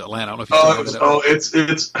since he went to Atlanta? I don't know if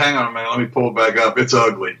it's hang on a minute. Let me pull it back up. It's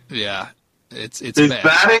ugly. Yeah, it's his bad.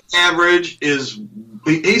 Batting average is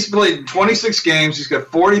he's played 26 games. He's got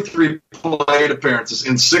 43 plate appearances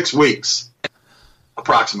in 6 weeks,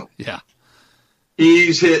 approximately. Yeah.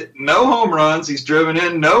 He's hit no home runs. He's driven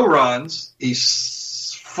in no runs.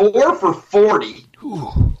 He's 4 for 40.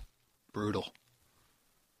 Ooh, brutal.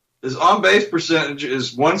 His on-base percentage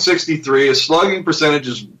is 163. His slugging percentage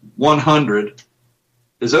is 100.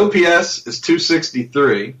 His OPS is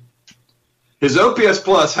 263. His OPS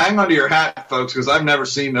plus, hang on to your hat, folks, because I've never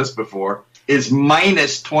seen this before, is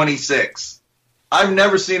minus 26. I've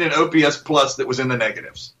never seen an OPS plus that was in the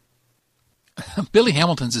negatives. Billy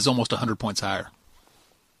Hamilton's is almost 100 points higher.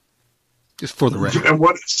 Just for the record. And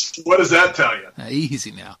what does that tell you?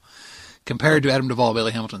 Easy now. Compared to Adam Duvall,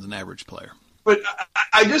 Billy Hamilton's an average player. but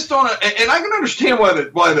I just don't. And I can understand why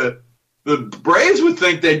the Braves would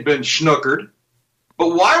think they'd been schnookered.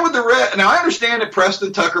 But why would the Reds? Now I understand that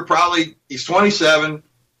Preston Tucker he's 27.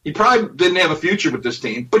 He probably didn't have a future with this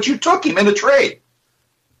team. But you took him in a trade.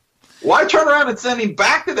 Why turn around and send him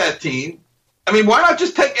back to that team? I mean, why not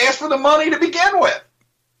just ask for the money to begin with?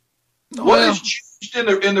 What has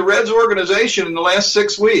changed in the Reds organization in the last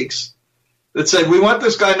 6 weeks that said, we want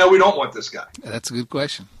this guy, no, we don't want this guy? That's a good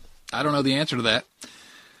question. I don't know the answer to that.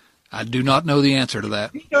 I do not know the answer to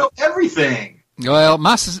that. You know everything. Well,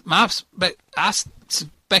 I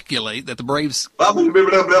speculate that the Braves... Yeah,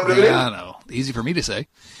 I know. Easy for me to say.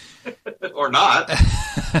 Or not.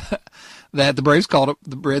 That the Braves called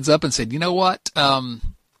the Reds up and said, you know what? Can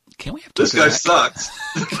we have Tucker This guy back? sucks.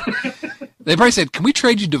 They probably said, can we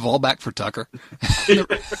trade you Duvall back for Tucker? And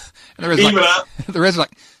the Reds Even up. The Reds are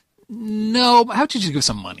like, no, how about you just give us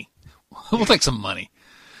some money? We'll take some money.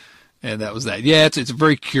 And that was that. Yeah, it's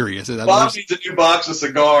very curious. Bob needs a new box of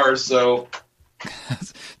cigars, so...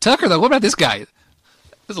 Tucker, though, what about this guy? This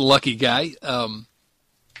is a lucky guy.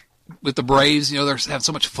 With the Braves, they're having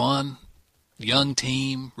so much fun. Young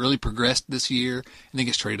team, really progressed this year, and then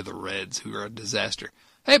gets traded to the Reds, who are a disaster.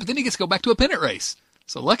 Hey, but then he gets to go back to a pennant race.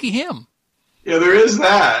 So lucky him. Yeah, there is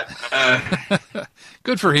that.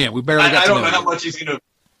 Good for him. We barely got I to don't know know how him. much he's going to.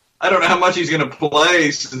 I don't know how much he's going to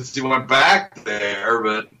play since he went back there,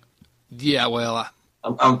 but Yeah, well,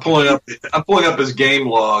 I'm pulling up his game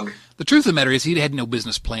log. the truth of the matter is he had no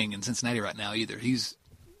business playing in Cincinnati right now either. He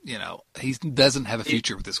doesn't have a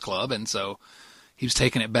future with this club, and so he was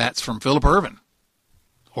taking at bats from Phillip Ervin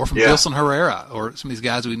or from Wilson Herrera or some of these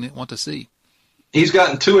guys we want to see. He's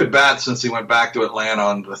gotten 2 at bats since he went back to Atlanta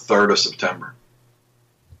on the 3rd of September.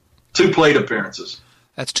 2 plate appearances.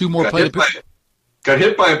 That's 2 more plate appearances. Got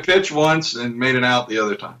hit by a pitch once and made an out the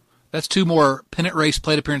other time. That's 2 more pennant race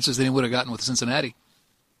plate appearances than he would have gotten with Cincinnati.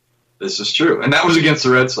 This is true, and that was against the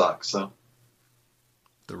Red Sox. So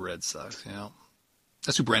the Red Sox,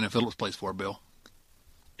 that's who Brandon Phillips plays for, Bill.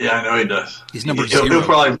 Yeah, I know he does. He's number He'll 0.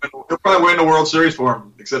 probably win the World Series for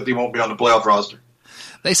him, except he won't be on the playoff roster.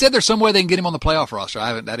 They said there's some way they can get him on the playoff roster.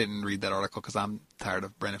 I didn't read that article because I'm tired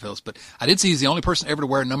of Brandon Phillips, but I did see he's the only person ever to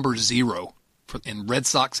wear number 0 in Red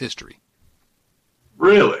Sox history.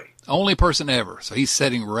 Really? Only person ever. So he's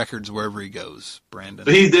setting records wherever he goes, Brandon.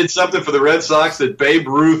 He did something for the Red Sox that Babe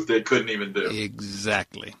Ruth couldn't even do.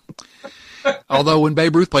 Exactly. Although when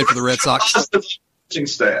Babe Ruth played for the Red Sox, coaching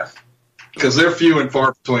staff, because they're few and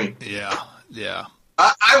far between. Yeah.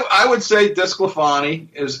 I would say DeSclafani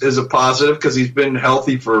is a positive because he's been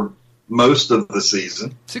healthy for most of the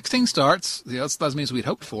season. 16 starts. That doesn't mean we'd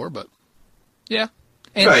hoped for, but yeah.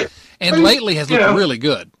 And, right. And lately has looked really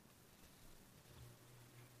good.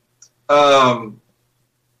 Up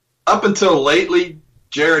until lately,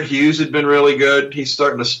 Jared Hughes had been really good. He's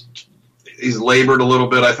labored a little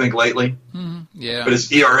bit, I think, lately. Mm-hmm. Yeah. But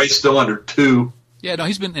his ERA is still under 2. Yeah, no,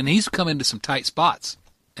 he's come into some tight spots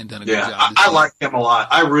and done a good job. I like him a lot.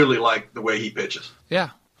 I really like the way he pitches. Yeah.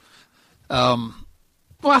 Well,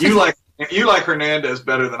 you like Hernandez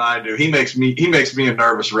better than I do. He makes me a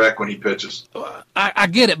nervous wreck when he pitches. I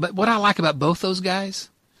get it, but what I like about both those guys,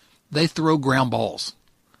 they throw ground balls.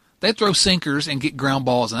 They throw sinkers and get ground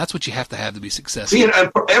balls, and that's what you have to be successful. See, and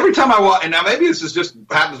every time I watch, and now maybe this is just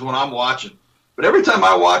happens when I'm watching, but every time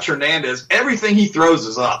I watch Hernandez, everything he throws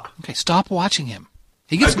is up. Okay, stop watching him.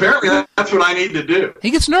 Apparently, that's what I need to do.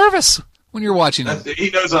 He gets nervous when you're watching him.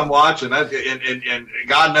 He knows I'm watching, and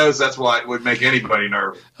God knows that's why it would make anybody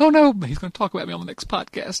nervous. Oh no, he's going to talk about me on the next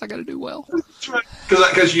podcast. I got to do well. That's right.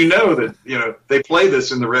 Because you know that they play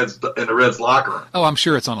this in the Reds locker room. Oh, I'm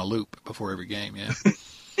sure it's on a loop before every game. Yeah.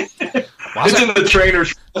 It's in the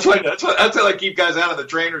trainer's room. That's how I keep guys out of the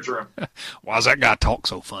trainer's room. Why's that guy talk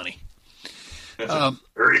so funny? There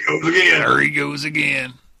he goes again. There he goes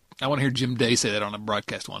again. I want to hear Jim Day say that on a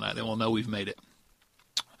broadcast one night. Then we'll know we've made it.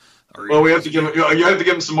 Well, we have to give him. You have to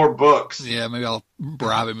give him some more books. Yeah, maybe I'll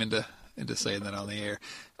bribe him into saying that on the air.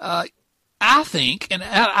 I think, and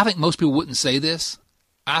I think most people wouldn't say this.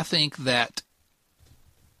 I think that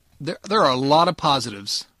there are a lot of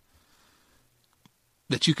positives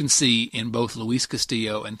that you can see in both Luis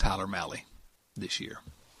Castillo and Tyler Mahle this year.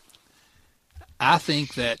 I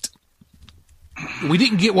think that we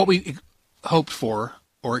didn't get what we hoped for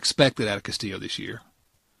or expected out of Castillo this year.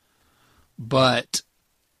 But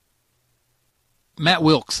Matt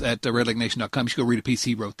Wilkes at RedLegNation.com, you should go read a piece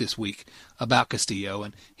he wrote this week about Castillo,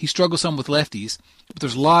 and he struggles some with lefties, but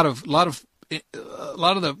there's a lot of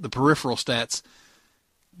the peripheral stats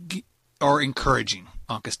are encouraging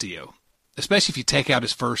on Castillo, especially if you take out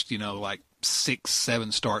his first,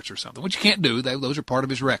 6-7 starts or something, which you can't do. Those are part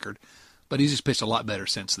of his record. but he's just pitched a lot better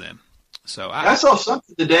since then. So I saw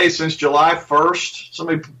something today since July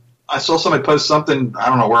 1st. I saw somebody post something. I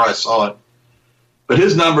don't know where I saw it, but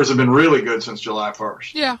his numbers have been really good since July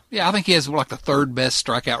 1st. Yeah. I think he has like the third best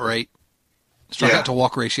strikeout rate, strikeout to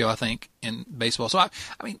walk ratio, I think, in baseball. So I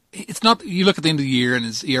mean, it's not. You look at the end of the year and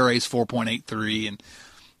his ERA is 4.83,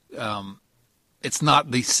 and it's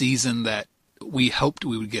not the season that we hoped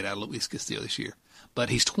we would get out of Luis Castillo this year. But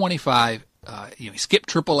he's 25. He skipped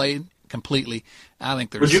AAA completely. I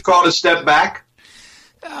think there's. Would you call it a step back?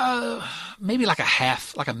 Maybe like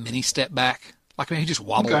a mini step back. Like maybe he just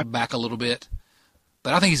wobbled back a little bit.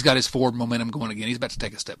 But I think he's got his forward momentum going again. He's about to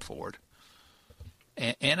take a step forward.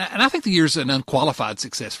 And I think the year's an unqualified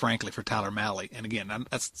success, frankly, for Tyler Mahle. And again,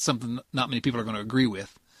 that's something not many people are going to agree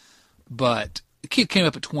with. But the kid came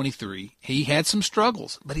up at 23. He had some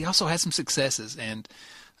struggles, but he also had some successes. And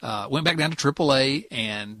went back down to AAA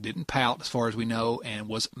and didn't pout, as far as we know, and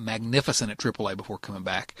was magnificent at AAA before coming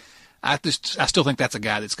back. I still think that's a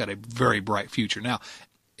guy that's got a very bright future. Now,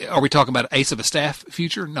 are we talking about an ace of a staff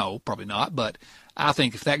future? No, probably not. But I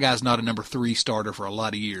think if that guy's not a number 3 starter for a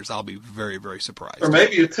lot of years, I'll be very, very surprised. Or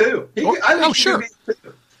maybe a 2. Sure.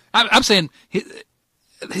 I'm saying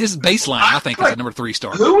his baseline, I think, is a number 3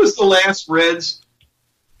 starter. Who was the last Reds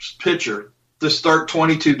pitcher to start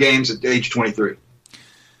 22 games at age 23?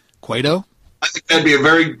 Cueto? I think that'd be a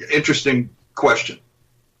very interesting question.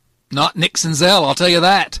 Not Nick Senzel, I'll tell you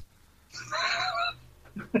that.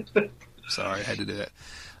 Sorry, I had to do that.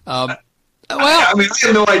 I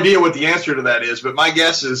have no idea what the answer to that is, but my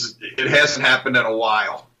guess is it hasn't happened in a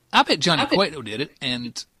while. I bet Johnny Cueto did it,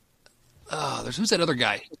 and who's that other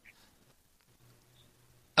guy?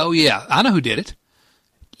 Oh, yeah, I know who did it.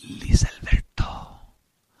 Luis Alberto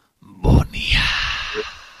Bonilla.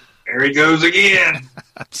 There he goes again.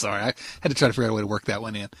 I'm sorry, I had to try to figure out a way to work that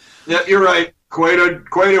one in. Yeah, you're right.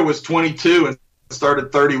 Cueto was 22 and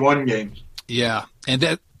started 31 games. Yeah, and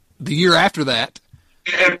the year after that,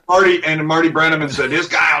 and Marty Brenneman said, "This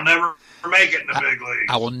guy will never make it in the big leagues."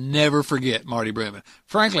 I will never forget Marty Brenneman.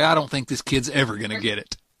 Frankly, I don't think this kid's ever going to get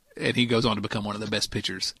it, and he goes on to become one of the best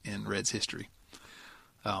pitchers in Reds history.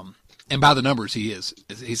 And by the numbers, he is.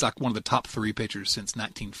 He's like one of the top 3 pitchers since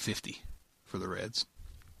 1950 for the Reds.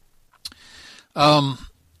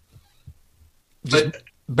 Just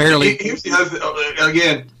barely. Here's the other,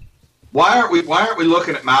 again, why aren't we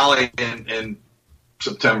looking at Mahle in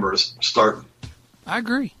September as starting? I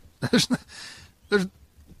agree. There's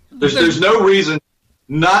no reason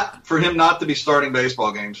not for him not to be starting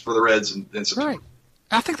baseball games for the Reds in September. Right.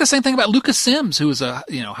 I think the same thing about Lucas Sims, who was a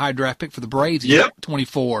high draft pick for the Braves. He's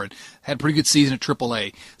 24 and had a pretty good season at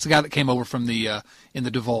AAA. It's a guy that came over from the in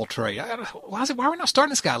the Duvall trade. Why are we not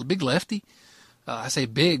starting this guy? A big lefty. I say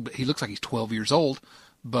big, but he looks like he's 12 years old.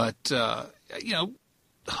 But he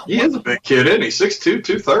is a big kid, isn't he? 6'2",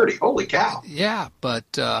 230. Holy cow! Yeah,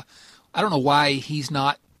 but I don't know why he's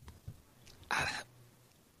not. I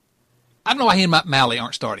don't know why he and Mahle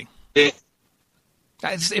aren't starting.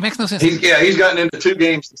 It makes no sense. He's gotten into 2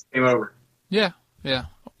 games since he came over. Yeah. Well,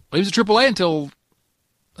 he was at AAA until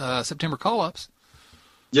September call-ups.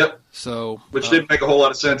 Yep. So, which didn't make a whole lot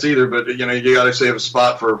of sense either. But you got to save a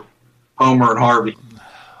spot for Homer and Harvey.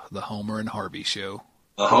 The Homer and Harvey show.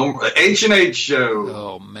 The H&H show.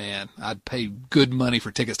 Oh man, I'd pay good money for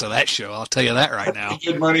tickets to that show. I'll tell you that right now.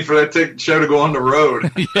 Good money for that show to go on the road.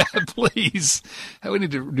 Yeah, please. We need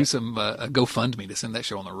to do some a GoFundMe to send that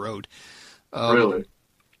show on the road. Really?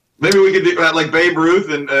 Maybe we could do like Babe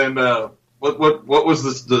Ruth and what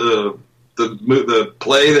was the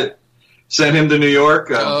play that sent him to New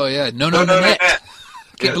York? No, Net. I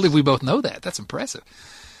can't believe we both know that. That's impressive.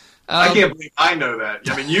 I can't believe I know that.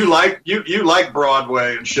 I mean, you like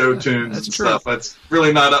Broadway and show tunes and stuff. That's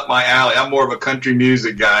really not up my alley. I'm more of a country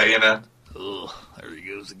music guy, Oh, there he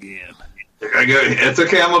goes again. It's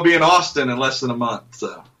okay. I'm gonna be in Austin in less than a month.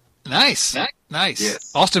 So nice.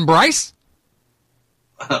 Yes. Austin Bryce.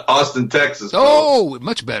 Austin, Texas. Oh,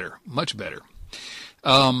 much better.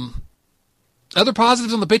 Other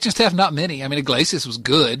positives on the pitching staff, not many. I mean, Iglesias was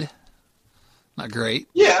good. Not great.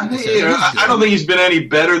 Yeah, I don't think he's been any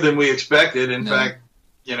better than we expected. In fact,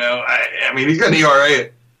 I mean, he's got an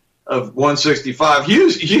ERA of 1.65.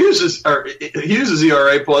 Hughes'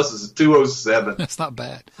 ERA plus is 2.07. That's not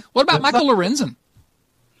bad. What about Michael Lorenzen?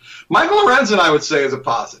 Michael Lorenzen, I would say, is a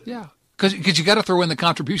positive. Yeah, because you got to throw in the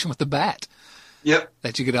contribution with the bat. Yep.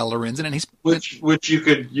 That you get out of Lorenzen, and which you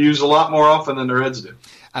could use a lot more often than the Reds do.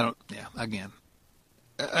 Again,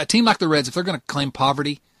 a team like the Reds, if they're going to claim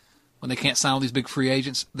poverty when they can't sign all these big free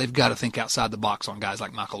agents, they've got to think outside the box on guys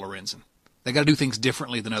like Michael Lorenzen. They got to do things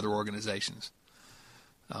differently than other organizations.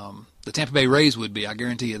 The Tampa Bay Rays would be, I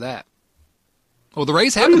guarantee you that. Well, the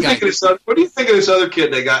Rays have a guy. What do you think of this other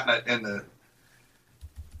kid they got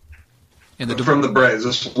from the Braves?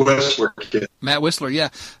 This Whistler kid, Matt Whistler. Yeah,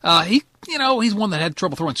 he's one that had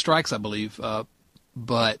trouble throwing strikes, I believe.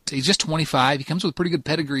 But he's just 25. He comes with a pretty good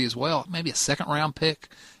pedigree as well. Maybe a second-round pick,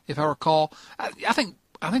 if I recall. I think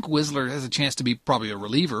Whistler has a chance to be probably a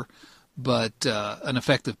reliever, but an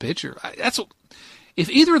effective pitcher. If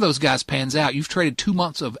either of those guys pans out, you've traded 2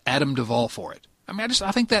 months of Adam Duvall for it. I mean,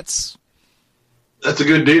 I think that's a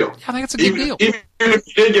good deal. Yeah, I think it's a good deal. Even if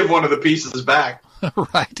you did give one of the pieces back.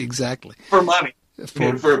 Right, exactly. For money.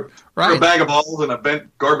 For a bag of balls and a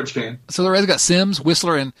bent garbage can. So the Reds got Sims,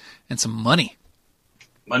 Whistler, and some money.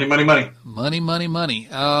 Money. Money.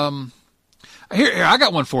 Here, I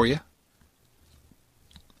got one for you.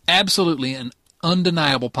 Absolutely an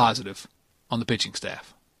undeniable positive on the pitching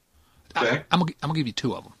staff. Okay. I'm gonna give you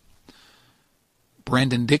two of them.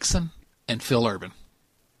 Brandon Dixon and Phil Urban.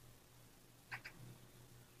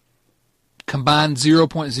 Combined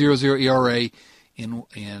 0.00 ERA in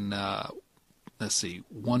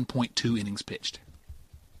 1.2 innings pitched.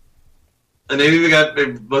 And they've even got,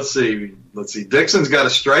 let's see. Dixon's got a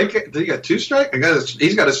strike. Did he got 2 strikeouts?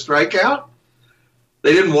 He's got a strikeout.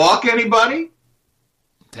 They didn't walk anybody.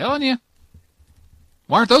 I'm telling you.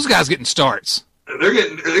 Why aren't those guys getting starts? They're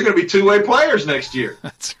going to be two-way players next year.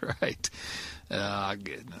 That's right.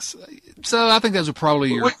 Goodness. So I think those are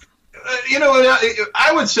probably your.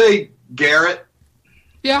 I would say Garrett.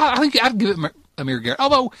 Yeah, I think I'd give it Amir Garrett.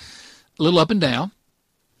 Although a little up and down.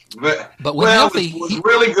 But when healthy, he was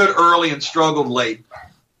really good early and struggled late.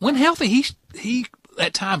 When healthy, he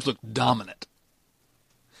at times looked dominant.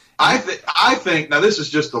 I think now this is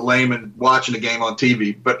just a layman watching a game on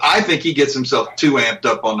TV, but I think he gets himself too amped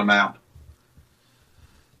up on the mound.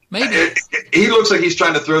 Maybe he looks like he's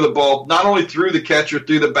trying to throw the ball not only through the catcher,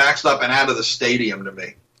 through the backstop, and out of the stadium. To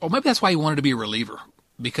me, or maybe that's why he wanted to be a reliever,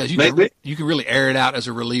 because you can really air it out as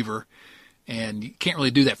a reliever. And you can't really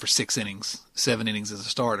do that for 6 innings, 7 innings as a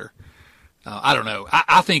starter. I don't know.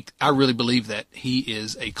 I really believe that he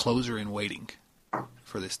is a closer in waiting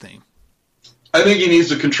for this team. I think he needs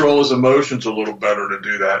to control his emotions a little better to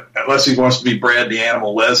do that, unless he wants to be Brad the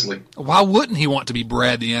Animal Leslie. Why wouldn't he want to be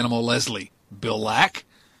Brad the Animal Leslie? Bill Lack?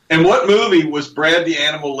 And what movie was Brad the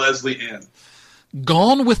Animal Leslie in?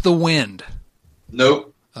 Gone with the Wind.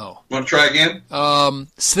 Nope. Oh. Want to try again?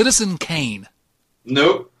 Citizen Kane.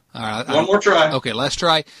 Nope. All right. One more try. Okay, let's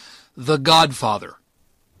try The Godfather.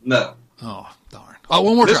 No. Oh, darn. Oh,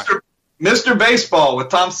 one more try. Mr. Baseball with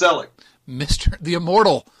Tom Selleck. The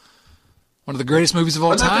Immortal. One of the greatest movies of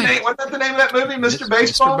all time. Wasn't that the name of that movie, Mr.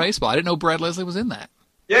 Baseball? Mr. Baseball. I didn't know Brad Leslie was in that.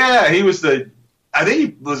 Yeah, I think he was the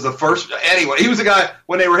first. Anyway, he was the guy,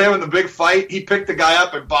 when they were having the big fight, he picked the guy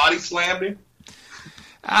up and body slammed him.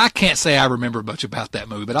 I can't say I remember much about that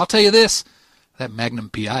movie, but I'll tell you this. That Magnum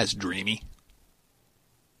P.I. is dreamy.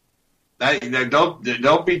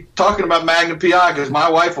 Don't be talking about Magnum P.I. because my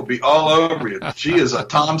wife will be all over you. She is a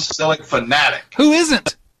Tom Selleck fanatic. Who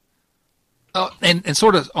isn't? And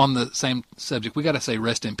sort of on the same subject, we got to say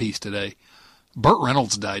rest in peace today. Burt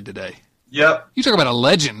Reynolds died today. Yep. You talk about a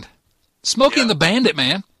legend. Smokey and the Bandit,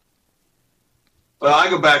 man. Well,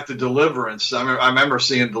 I go back to Deliverance. I remember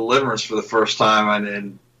seeing Deliverance for the first time,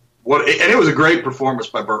 and it was a great performance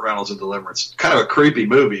by Burt Reynolds in Deliverance. Kind of a creepy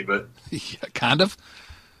movie, but yeah, kind of.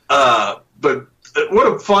 But what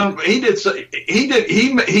a fun he did.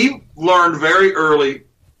 He learned very early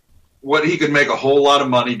what he could make a whole lot of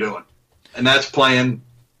money doing, and that's playing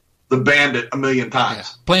the Bandit a million times.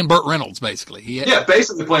 Yeah, playing Burt Reynolds, basically.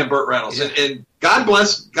 Basically playing Burt Reynolds. Yeah. And God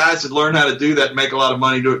bless guys that learn how to do that and make a lot of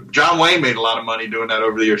money doing it. John Wayne made a lot of money doing that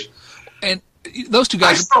over the years. And those two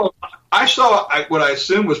guys. I saw what I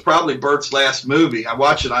assumed was probably Burt's last movie. I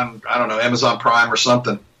watched it on, I don't know, Amazon Prime or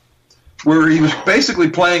something, where he was basically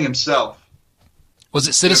playing himself. Was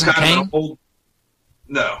it Citizen Kane?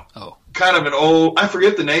 No. Oh. Kind of an old, I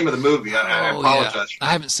forget the name of the movie. I apologize. Yeah.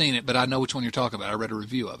 I haven't seen it, but I know which one you're talking about. I read a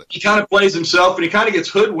review of it. He kind of plays himself, and he kind of gets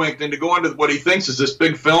hoodwinked into going to what he thinks is this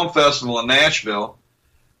big film festival in Nashville.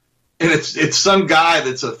 And it's some guy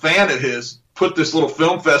that's a fan of his put this little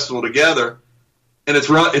film festival together, and it's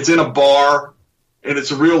in a bar, and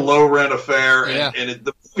it's a real low-rent affair. Yeah. And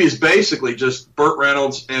the movie is basically just Burt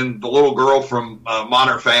Reynolds and the little girl from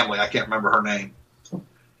Modern Family. I can't remember her name.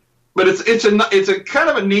 But it's a kind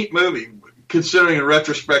of a neat movie, considering in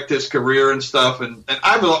retrospect his career and stuff. And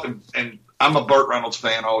I'm a Burt Reynolds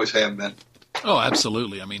fan, always have been. Oh,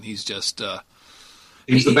 absolutely. I mean, he's just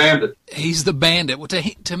he's the Bandit. He's the Bandit. Well,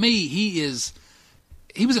 to me, he was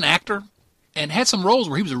an actor and had some roles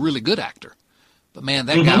where he was a really good actor. But man,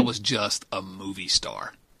 that guy was just a movie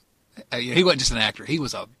star. He wasn't just an actor; he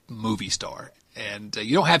was a movie star. And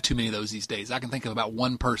you don't have too many of those these days. I can think of about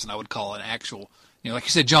one person I would call an actual, like you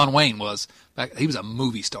said, John Wayne was. He was a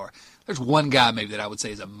movie star. There's one guy maybe that I would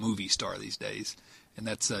say is a movie star these days, and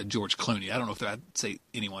that's George Clooney. I don't know if I'd say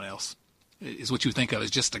anyone else is what you think of as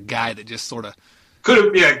just a guy that just sort of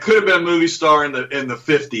could have been a movie star in the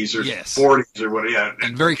 50s or 40s or whatever. Yeah,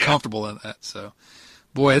 and very comfortable in that. So,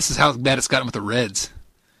 boy, this is how bad it's gotten with the Reds.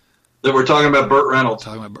 That we're talking about Burt Reynolds.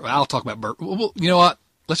 I'll talk about Burt. Well, you know what?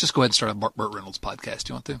 Let's just go ahead and start a Burt Reynolds podcast.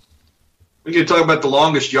 Do you want to? We could talk about The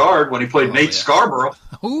Longest Yard when he played Nate Scarborough.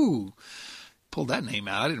 Ooh, pulled that name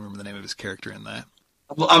out. I didn't remember the name of his character in that.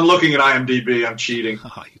 I'm looking at IMDb. I'm cheating.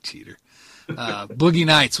 Oh, you cheater. Boogie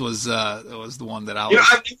Nights was the one that I was.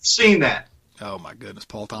 I've never seen that. Oh, my goodness.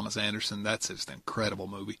 Paul Thomas Anderson. That's just an incredible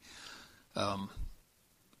movie.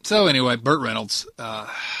 So, anyway, Burt Reynolds.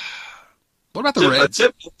 What about the Reds?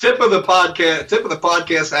 Tip of the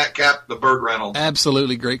podcast hat cap to Burt Reynolds.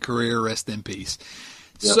 Absolutely great career. Rest in peace.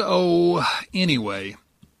 Yep. So, anyway,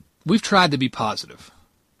 we've tried to be positive.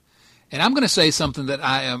 And I'm going to say something that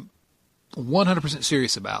I am 100%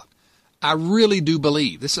 serious about. I really do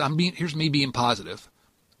believe this. Here's me being positive,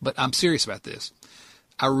 but I'm serious about this.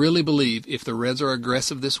 I really believe if the Reds are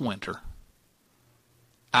aggressive this winter,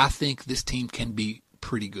 I think this team can be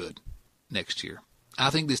pretty good next year.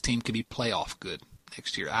 I think this team can be playoff good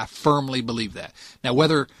next year. I firmly believe that. Now,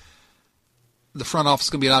 whether the front office is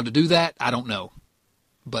going to be allowed to do that, I don't know.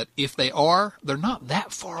 But if they are, they're not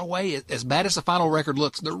that far away. As bad as the final record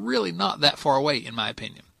looks, they're really not that far away, in my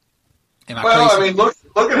opinion. Well, I mean, look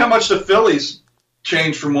at how much the Phillies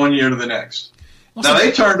changed from one year to the next. Well, now,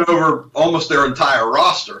 they turned over almost their entire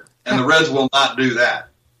roster, and the Reds will not do that.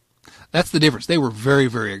 That's the difference. They were very,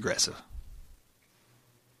 very aggressive.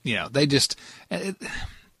 They just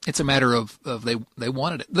it's a matter of they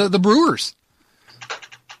wanted it. The Brewers,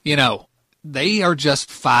 they are just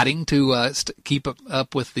fighting to keep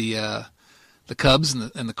up with the Cubs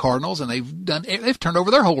and the Cardinals, and they've turned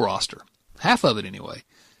over their whole roster, half of it anyway,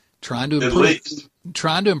 trying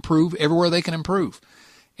to improve everywhere they can improve.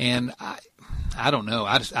 And I don't know.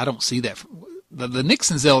 I don't see that. The Nick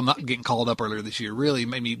Senzel not getting called up earlier this year really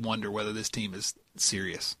made me wonder whether this team is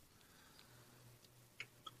serious.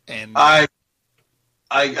 And I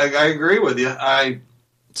agree with you.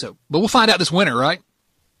 But we'll find out this winter, right?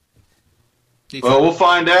 Well, we'll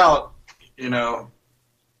find out.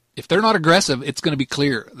 If they're not aggressive, it's going to be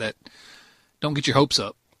clear that don't get your hopes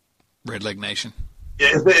up, Red Leg Nation.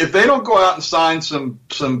 Yeah, if they don't go out and sign some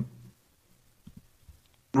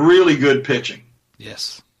really good pitching,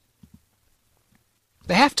 yes,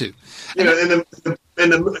 they have to. I'm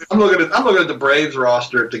looking at the Braves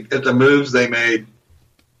roster at the moves they made.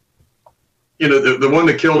 The one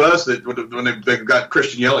that killed us when they got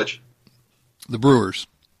Christian Yelich. The Brewers.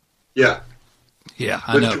 Yeah. Yeah,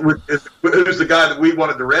 I know. Who's the guy that we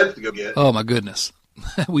wanted the Reds to go get? Oh, my goodness.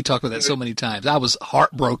 We talked about that so many times. I was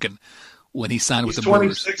heartbroken when he signed with the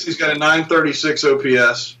Brewers. He's 26. He's got a 936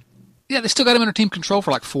 OPS. Yeah, they still got him under team control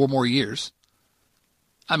for like 4 more years.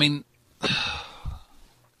 I mean,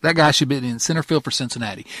 that guy should be in center field for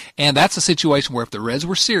Cincinnati. And that's a situation where if the Reds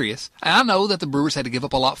were serious, and I know that the Brewers had to give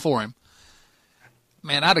up a lot for him,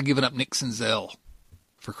 man, I'd have given up Nick Senzel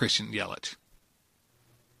for Christian Yelich.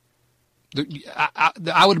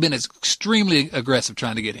 I would have been extremely aggressive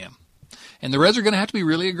trying to get him. And the Reds are going to have to be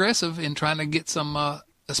really aggressive in trying to get some,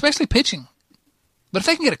 especially pitching. But if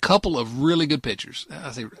they can get a couple of really good pitchers,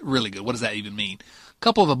 I say really good, what does that even mean? A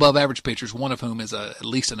couple of above-average pitchers, one of whom is at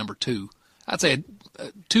least a number 2. I'd say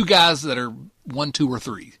 2 guys that are 1, 2, or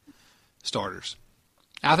 3 starters.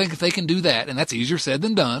 I think if they can do that, and that's easier said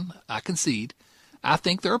than done, I concede, I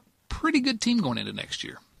think they're a pretty good team going into next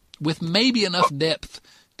year with maybe enough depth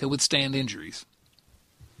to withstand injuries.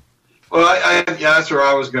 Well, that's where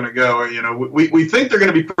I was going to go. We think they're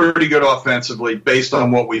going to be pretty good offensively based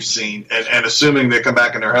on what we've seen, and assuming they come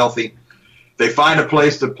back and they're healthy, they find a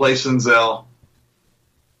place to play Senzel,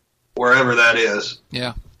 wherever that is.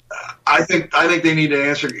 Yeah, I think they need to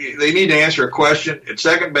answer. They need to answer a question at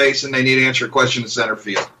second base, and they need to answer a question in center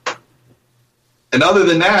field. And other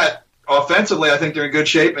than that, offensively, I think they're in good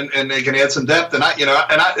shape, and they can add some depth. And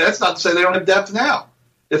that's not to say they don't have depth now.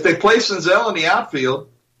 If they play Senzel in the outfield,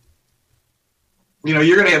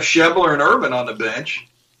 you're going to have Schebler and Urban on the bench,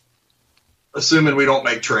 assuming we don't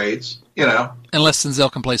make trades. Unless Senzel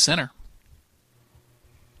can play center,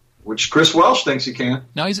 which Chris Welsh thinks he can.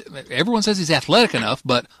 No, everyone says he's athletic enough,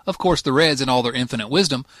 but of course the Reds, in all their infinite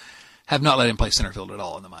wisdom, have not let him play center field at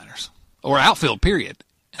all in the minors or outfield. Period.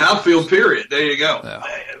 Outfield. Period. There you go.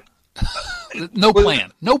 Yeah. No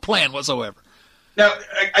plan whatsoever. Now,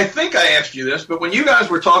 I think I asked you this, but when you guys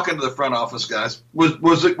were talking to the front office guys, were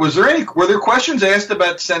there questions asked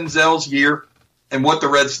about Senzel's year and what the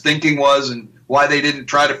Reds' thinking was and why they didn't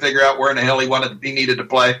try to figure out where in the hell he needed to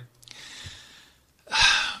play?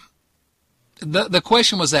 The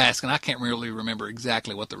question was asked, and I can't really remember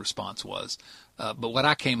exactly what the response was. But what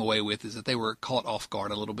I came away with is that they were caught off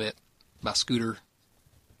guard a little bit by Scooter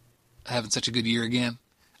having such a good year again.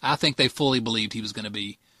 I think they fully believed he was going to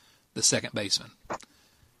be the second baseman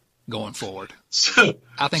going forward. So,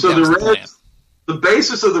 I think that was the plan. The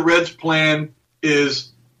basis of the Reds' plan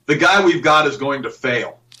is the guy we've got is going to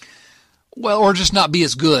fail. Well, or just not be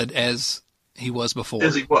as good as he was before.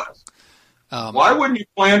 As he was. Why wouldn't you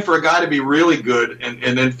plan for a guy to be really good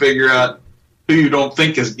and then figure out who you don't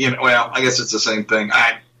think is, well, I guess it's the same thing.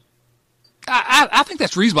 I think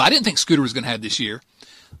that's reasonable. I didn't think Scooter was going to have this year,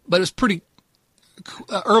 but it was pretty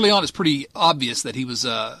early on. It's pretty obvious that he was,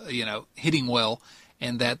 hitting well,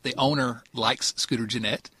 and that the owner likes Scooter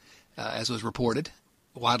Gennett, as was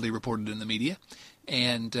widely reported in the media.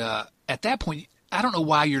 And at that point, I don't know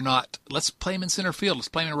why you're not. Let's play him in center field. Let's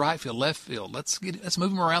play him in right field, left field. Let's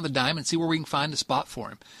move him around the diamond and see where we can find a spot for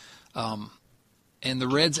him. And the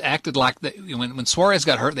Reds acted like when Suarez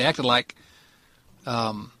got hurt, they acted like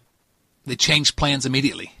they changed plans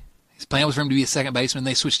immediately. His plan was for him to be a second baseman.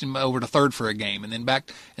 They switched him over to third for a game, and then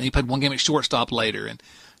back, and he played one game at shortstop later. And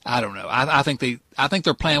I don't know. I think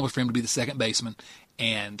their plan was for him to be the second baseman,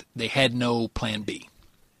 and they had no plan B.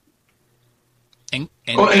 And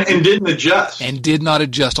didn't adjust. And did not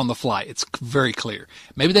adjust on the fly. It's very clear.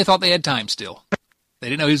 Maybe they thought they had time still. They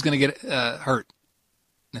didn't know he was going to get hurt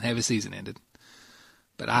and have his season ended.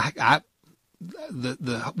 But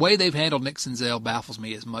the way they've handled Nick Senzel baffles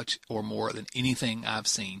me as much or more than anything I've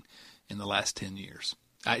seen in the last 10 years.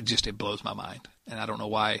 It blows my mind. And I don't know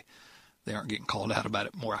why they aren't getting called out about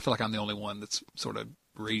it more. I feel like I'm the only one that's sort of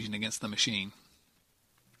raging against the machine.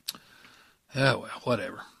 Oh, well,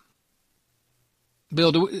 whatever.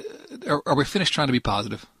 Bill, are we finished trying to be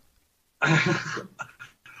positive? I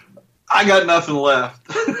got nothing left.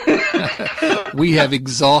 We have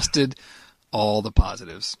exhausted all the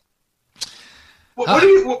positives.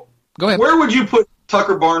 Go ahead. Where would you put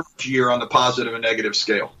Tucker Barnes' year on the positive and negative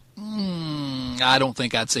scale? I don't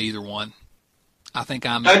think I'd say either one. I'd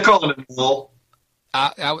call it a null.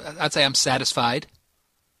 I'd say I'm satisfied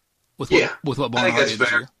with what Barnhart did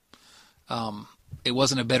this year. It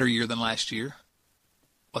wasn't a better year than last year.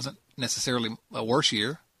 Wasn't necessarily a worse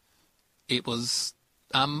year.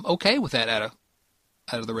 I'm okay with that out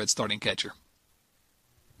of the Reds starting catcher.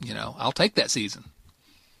 I'll take that season.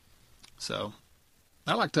 So,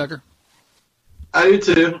 I like Tucker. I do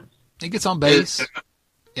too. He gets on base.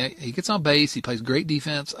 Yeah, he gets on base. He plays great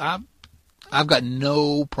defense. I've got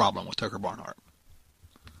no problem with Tucker Barnhart.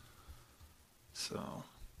 So,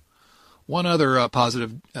 one other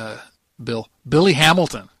positive, Bill. Billy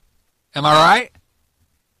Hamilton. Am I right?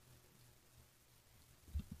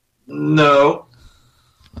 No.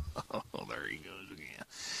 Oh, there he goes again.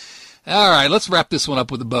 All right, let's wrap this one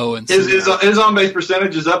up with a bow. And his on-base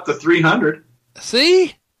percentage is up to 300.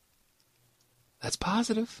 See? That's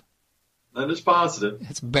positive. That is positive.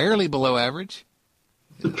 It's barely below average.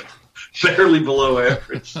 Barely below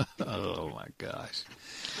average. Oh, my gosh.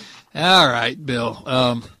 All right, Bill.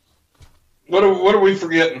 What are we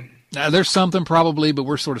forgetting? Now, there's something probably, but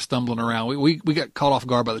we're sort of stumbling around. We got caught off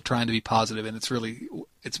guard by trying to be positive, and it's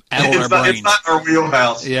addled our brains. It's not our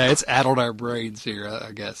wheelhouse. Yeah, it's addled our brains here,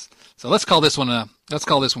 I guess. So let's call this one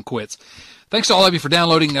quits. Thanks to all of you for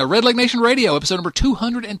downloading Red Leg Nation Radio, episode number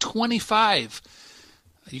 225.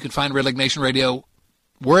 You can find Red Leg Nation Radio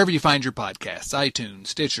wherever you find your podcasts, iTunes,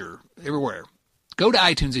 Stitcher, everywhere. Go to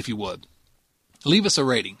iTunes if you would. Leave us a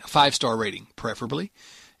rating, a 5-star rating, preferably,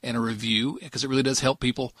 and a review, because it really does help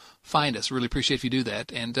people find us. Really appreciate if you do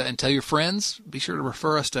that. And tell your friends. Be sure to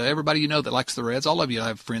refer us to everybody you know that likes the Reds. All of you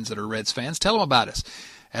have friends that are Reds fans. Tell them about us.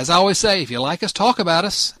 As I always say, if you like us, talk about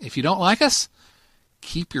us. If you don't like us,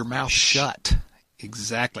 keep your mouth shut.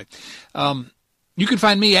 Exactly. You can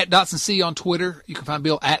find me at DotsonC on Twitter. You can find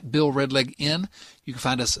Bill at BillRedlegN. You can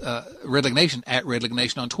find us, Red Leg Nation, at Red Leg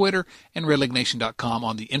Nation on Twitter, and RedLegNation.com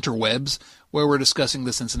on the interwebs, where we're discussing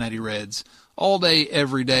the Cincinnati Reds all day,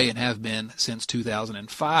 every day, and have been since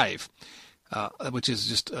 2005, which is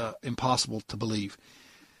just impossible to believe.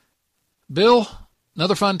 Bill,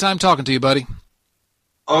 another fun time talking to you, buddy.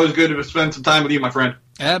 Always good to spend some time with you, my friend.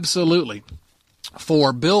 Absolutely.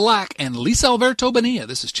 For Bill Lack and Lisa Alberto Bonilla,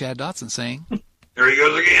 this is Chad Dotson saying... There he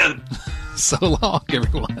goes again. So long,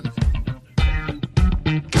 everyone.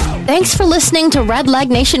 Thanks for listening to Red Leg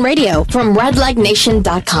Nation Radio from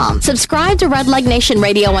redlegnation.com. Subscribe to Red Leg Nation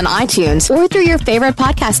Radio on iTunes or through your favorite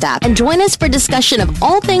podcast app and join us for discussion of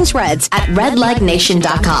all things Reds at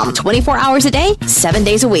redlegnation.com. 24 hours a day, 7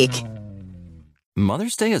 days a week.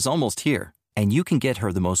 Mother's Day is almost here, and you can get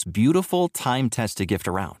her the most beautiful time-tested gift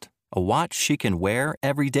around. A watch she can wear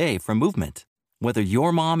every day from Movement. Whether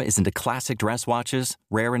your mom is into classic dress watches,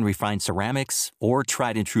 rare and refined ceramics, or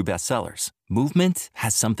tried and true bestsellers, Movement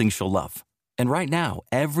has something she'll love. And right now,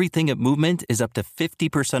 everything at Movement is up to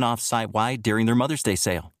 50% off site-wide during their Mother's Day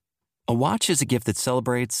sale. A watch is a gift that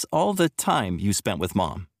celebrates all the time you spent with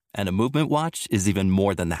mom. And a Movement watch is even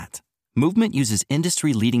more than that. Movement uses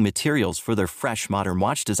industry-leading materials for their fresh modern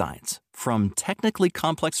watch designs, from technically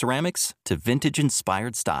complex ceramics to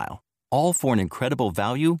vintage-inspired style. All for an incredible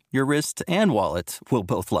value your wrist and wallet will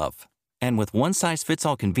both love. And with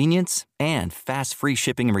one-size-fits-all convenience and fast free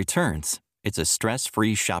shipping and returns, it's a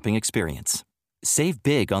stress-free shopping experience. Save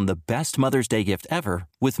big on the best Mother's Day gift ever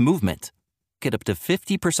with Movement. Get up to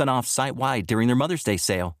 50% off site-wide during their Mother's Day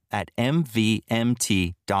sale at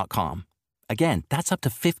MVMT.com. Again, that's up to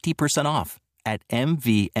 50% off at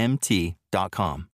MVMT.com.